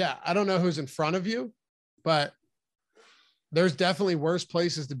 Yeah. I don't know who's in front of you, but there's definitely worse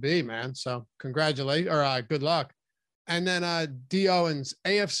places to be, man. So congratulations or good luck. And then D Owens,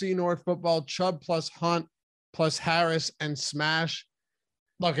 AFC North football, Chubb plus Hunt plus Harris and Smash.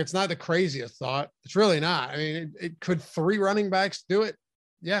 Look, it's not the craziest thought. It's really not. I mean, it could 3 running backs do it?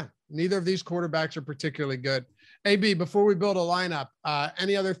 Yeah. Neither of these quarterbacks are particularly good. AB, before we build a lineup,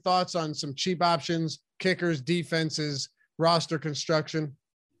 any other thoughts on some cheap options, kickers, defenses, roster construction?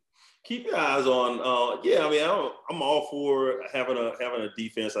 Keep your eyes on. I'm all for having a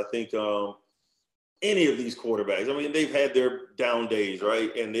defense. I think any of these quarterbacks. I mean, they've had their down days,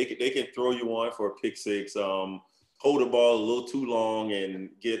 right? And they can throw you on for a pick six, hold the ball a little too long, and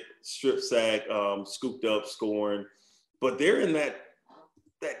get strip sack, scooped up, scoring. But they're in that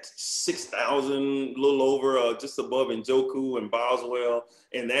 6,000, little over, just above Njoku and Boswell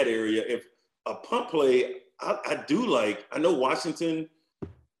in that area. If a punt play, I do like. I know Washington.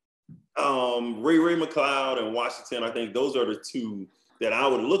 Ray McLeod and Washington, I think those are the 2 that I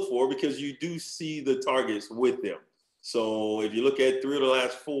would look for because you do see the targets with them. So if you look at 3 of the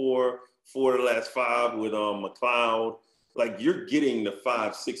last 4 of the last 5 with McLeod, like you're getting the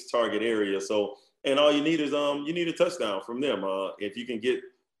 5-6 target area. So, and all you need is you need a touchdown from them. If you can get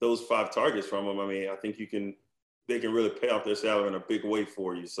those 5 targets from them, I mean, I think they can really pay off their salary in a big way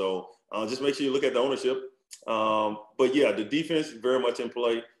for you. So just make sure you look at the ownership. But yeah, the defense is very much in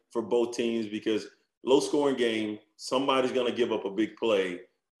play for both teams because low scoring game, somebody's going to give up a big play.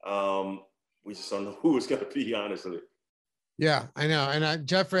 We just don't know who it's going to be, honestly. Yeah, I know. And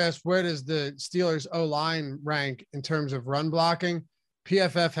Jeffrey asked, where does the Steelers O-line rank in terms of run blocking?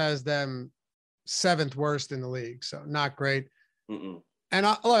 PFF has them 7th worst in the league, so not great. Mm-mm. And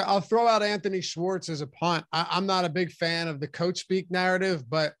I'll throw out Anthony Schwartz as a punt. I'm not a big fan of the coach speak narrative,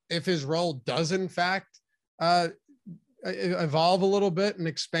 but if his role does in fact evolve a little bit and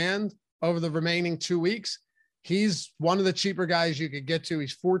expand over the remaining 2 weeks, he's one of the cheaper guys you could get to.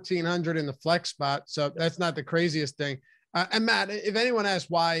 He's 1,400 in the flex spot, so that's not the craziest thing. And Matt, if anyone asks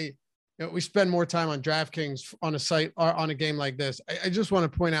why we spend more time on DraftKings on a site or on a game like this, I just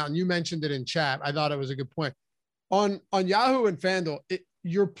want to point out, and you mentioned it in chat, I thought it was a good point. On Yahoo and FanDuel,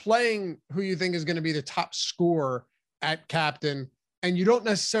 you're playing who you think is going to be the top scorer at captain, and you don't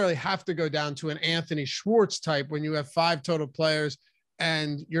necessarily have to go down to an Anthony Schwartz type when you have 5 total players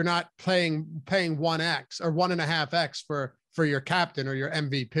and you're not paying 1x or 1.5x for your captain or your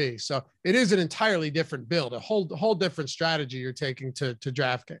MVP. So it is an entirely different build, a whole different strategy you're taking to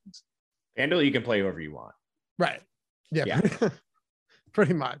DraftKings. FanDuel, you can play whoever you want. Right. Yeah. Yeah.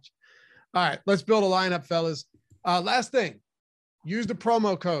 Pretty much. All right, let's build a lineup, fellas. Last thing, use the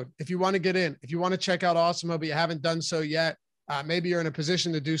promo code if you want to get in. If you want to check out Awesemo, but you haven't done so yet, maybe you're in a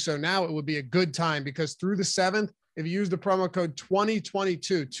position to do so now. It would be a good time because through the 7th, if you use the promo code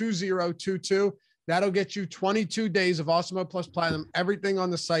 2022, that'll get you 22 days of Awesemo Plus Platinum, everything on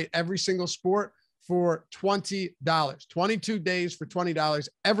the site, every single sport for $20. 22 days for $20,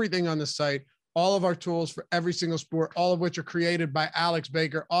 everything on the site, all of our tools for every single sport, all of which are created by Alex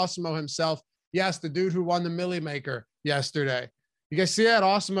Baker, Awesemo himself. Yes, the dude who won the Millie Maker yesterday. You guys see that?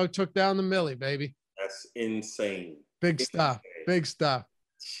 Awesemo took down the Millie, baby. That's insane. Big stuff. Big stuff.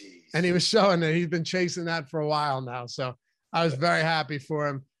 Jeez. And he was showing that he's been chasing that for a while now. So I was very happy for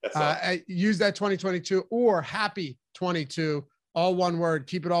him. Awesome. Use that 2022 or happy 22, all one word.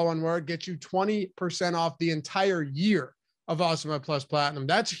 Keep it all one word. Get you 20% off the entire year of Awesemo Plus Platinum.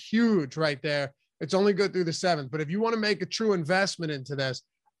 That's huge right there. It's only good through the 7th. But if you want to make a true investment into this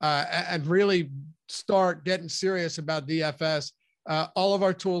and really start getting serious about DFS, all of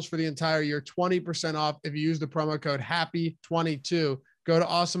our tools for the entire year, 20% off if you use the promo code HAPPY22. Go to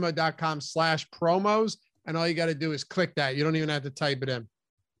awesemo.com/promos, and all you got to do is click that. You don't even have to type it in.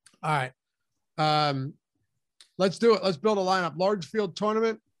 All right. Let's do it. Let's build a lineup. Large field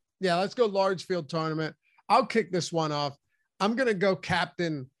tournament. Yeah, let's go large field tournament. I'll kick this one off. I'm going to go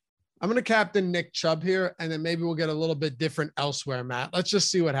captain. I'm going to captain Nick Chubb here, and then maybe we'll get a little bit different elsewhere, Matt. Let's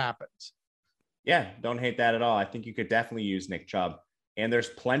just see what happens. Yeah, don't hate that at all. I think you could definitely use Nick Chubb. And there's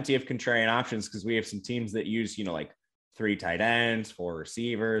plenty of contrarian options because we have some teams that use, like 3 tight ends, 4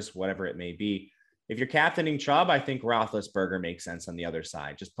 receivers, whatever it may be. If you're captaining Chubb, I think Roethlisberger makes sense on the other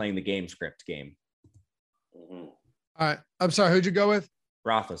side, just playing the game script game. Mm-hmm. All right. I'm sorry. Who'd you go with?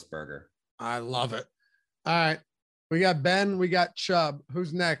 Roethlisberger. I love it. All right. We got Ben. We got Chubb.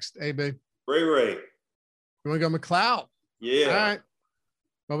 Who's next, AB? Ray. You want to go McLeod? Yeah. All right.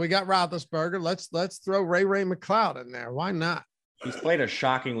 Well, we got Roethlisberger. Let's throw Ray McLeod in there. Why not? He's played a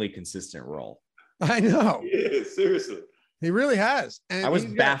shockingly consistent role. I know. Yeah, seriously. He really has. And I was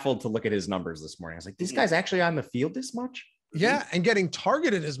baffled to look at his numbers this morning. I was like, this guy's actually on the field this much? Yeah, and getting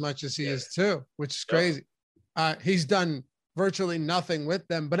targeted as much as he is too, which is crazy. He's done virtually nothing with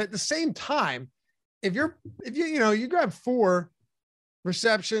them. But at the same time, if you grab 4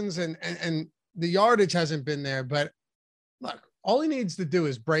 receptions and the yardage hasn't been there, but look, all he needs to do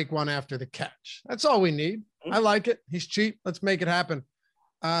is break one after the catch. That's all we need. I like it. He's cheap. Let's make it happen.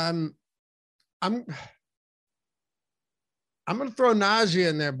 I'm going to throw Najee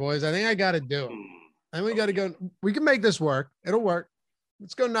in there, boys. I think I got to do it. And we got to go. We can make this work. It'll work.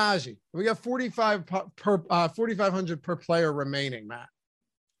 Let's go Najee. We got 4,500 per player remaining, Matt.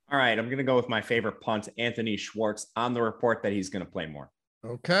 All right. I'm going to go with my favorite punt, Anthony Schwartz, on the report that he's going to play more.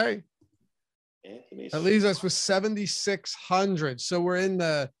 Okay. That leaves us with 7,600. So we're in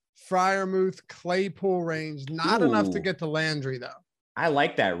the Freiermuth Claypool range. Not enough to get to Landry, though. I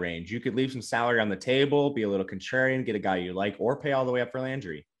like that range. You could leave some salary on the table, be a little contrarian, get a guy you like, or pay all the way up for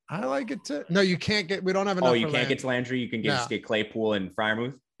Landry. I like it too. No, you can't get. We don't have enough. Oh, you can't get to Landry. You can just get Claypool and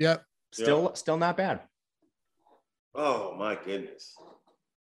Freiermuth. Yep. Still not bad. Oh my goodness.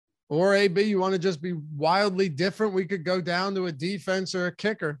 Or AB, you want to just be wildly different? We could go down to a defense or a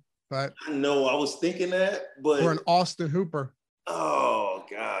kicker. But I know I was thinking that, but or an Austin Hooper. Oh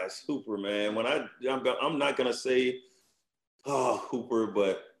gosh, Hooper, man. I'm not gonna say Hooper,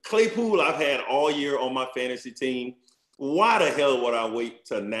 but Claypool I've had all year on my fantasy team. Why the hell would I wait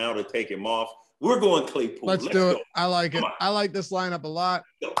till now to take him off? We're going Claypool. Let's do it. I like it. I like this lineup a lot.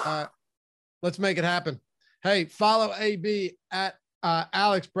 Let's make it happen. Hey, follow AB at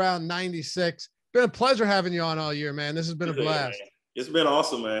Alex Brown 96. Been a pleasure having you on all year, man. This has been a blast. Man. It's been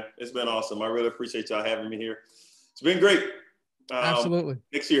awesome, man. It's been awesome. I really appreciate y'all having me here. It's been great. Absolutely.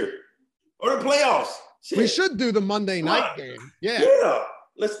 Next year. Or the playoffs. Shit. We should do the Monday night game. Yeah. Yeah.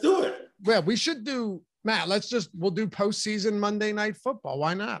 Let's do it. Yeah, we should do, Matt, we'll do postseason Monday night football.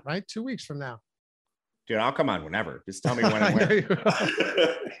 Why not, right? 2 weeks from now. Dude, I'll come on whenever. Just tell me when and where.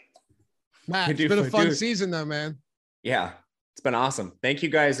 Matt, it's been a fun season though, man. Yeah. It's been awesome. Thank you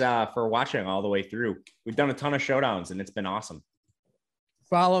guys for watching all the way through. We've done a ton of showdowns and it's been awesome.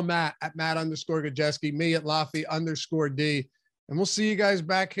 Follow Matt at Matt_Gajeski, me at Laffy_D. And we'll see you guys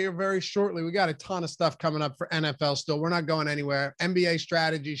back here very shortly. We got a ton of stuff coming up for NFL still. We're not going anywhere. NBA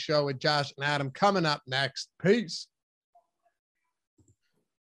strategy show with Josh and Adam coming up next. Peace.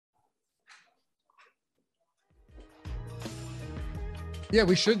 Yeah,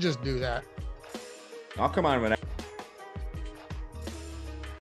 we should just do that. I'll come on whenever.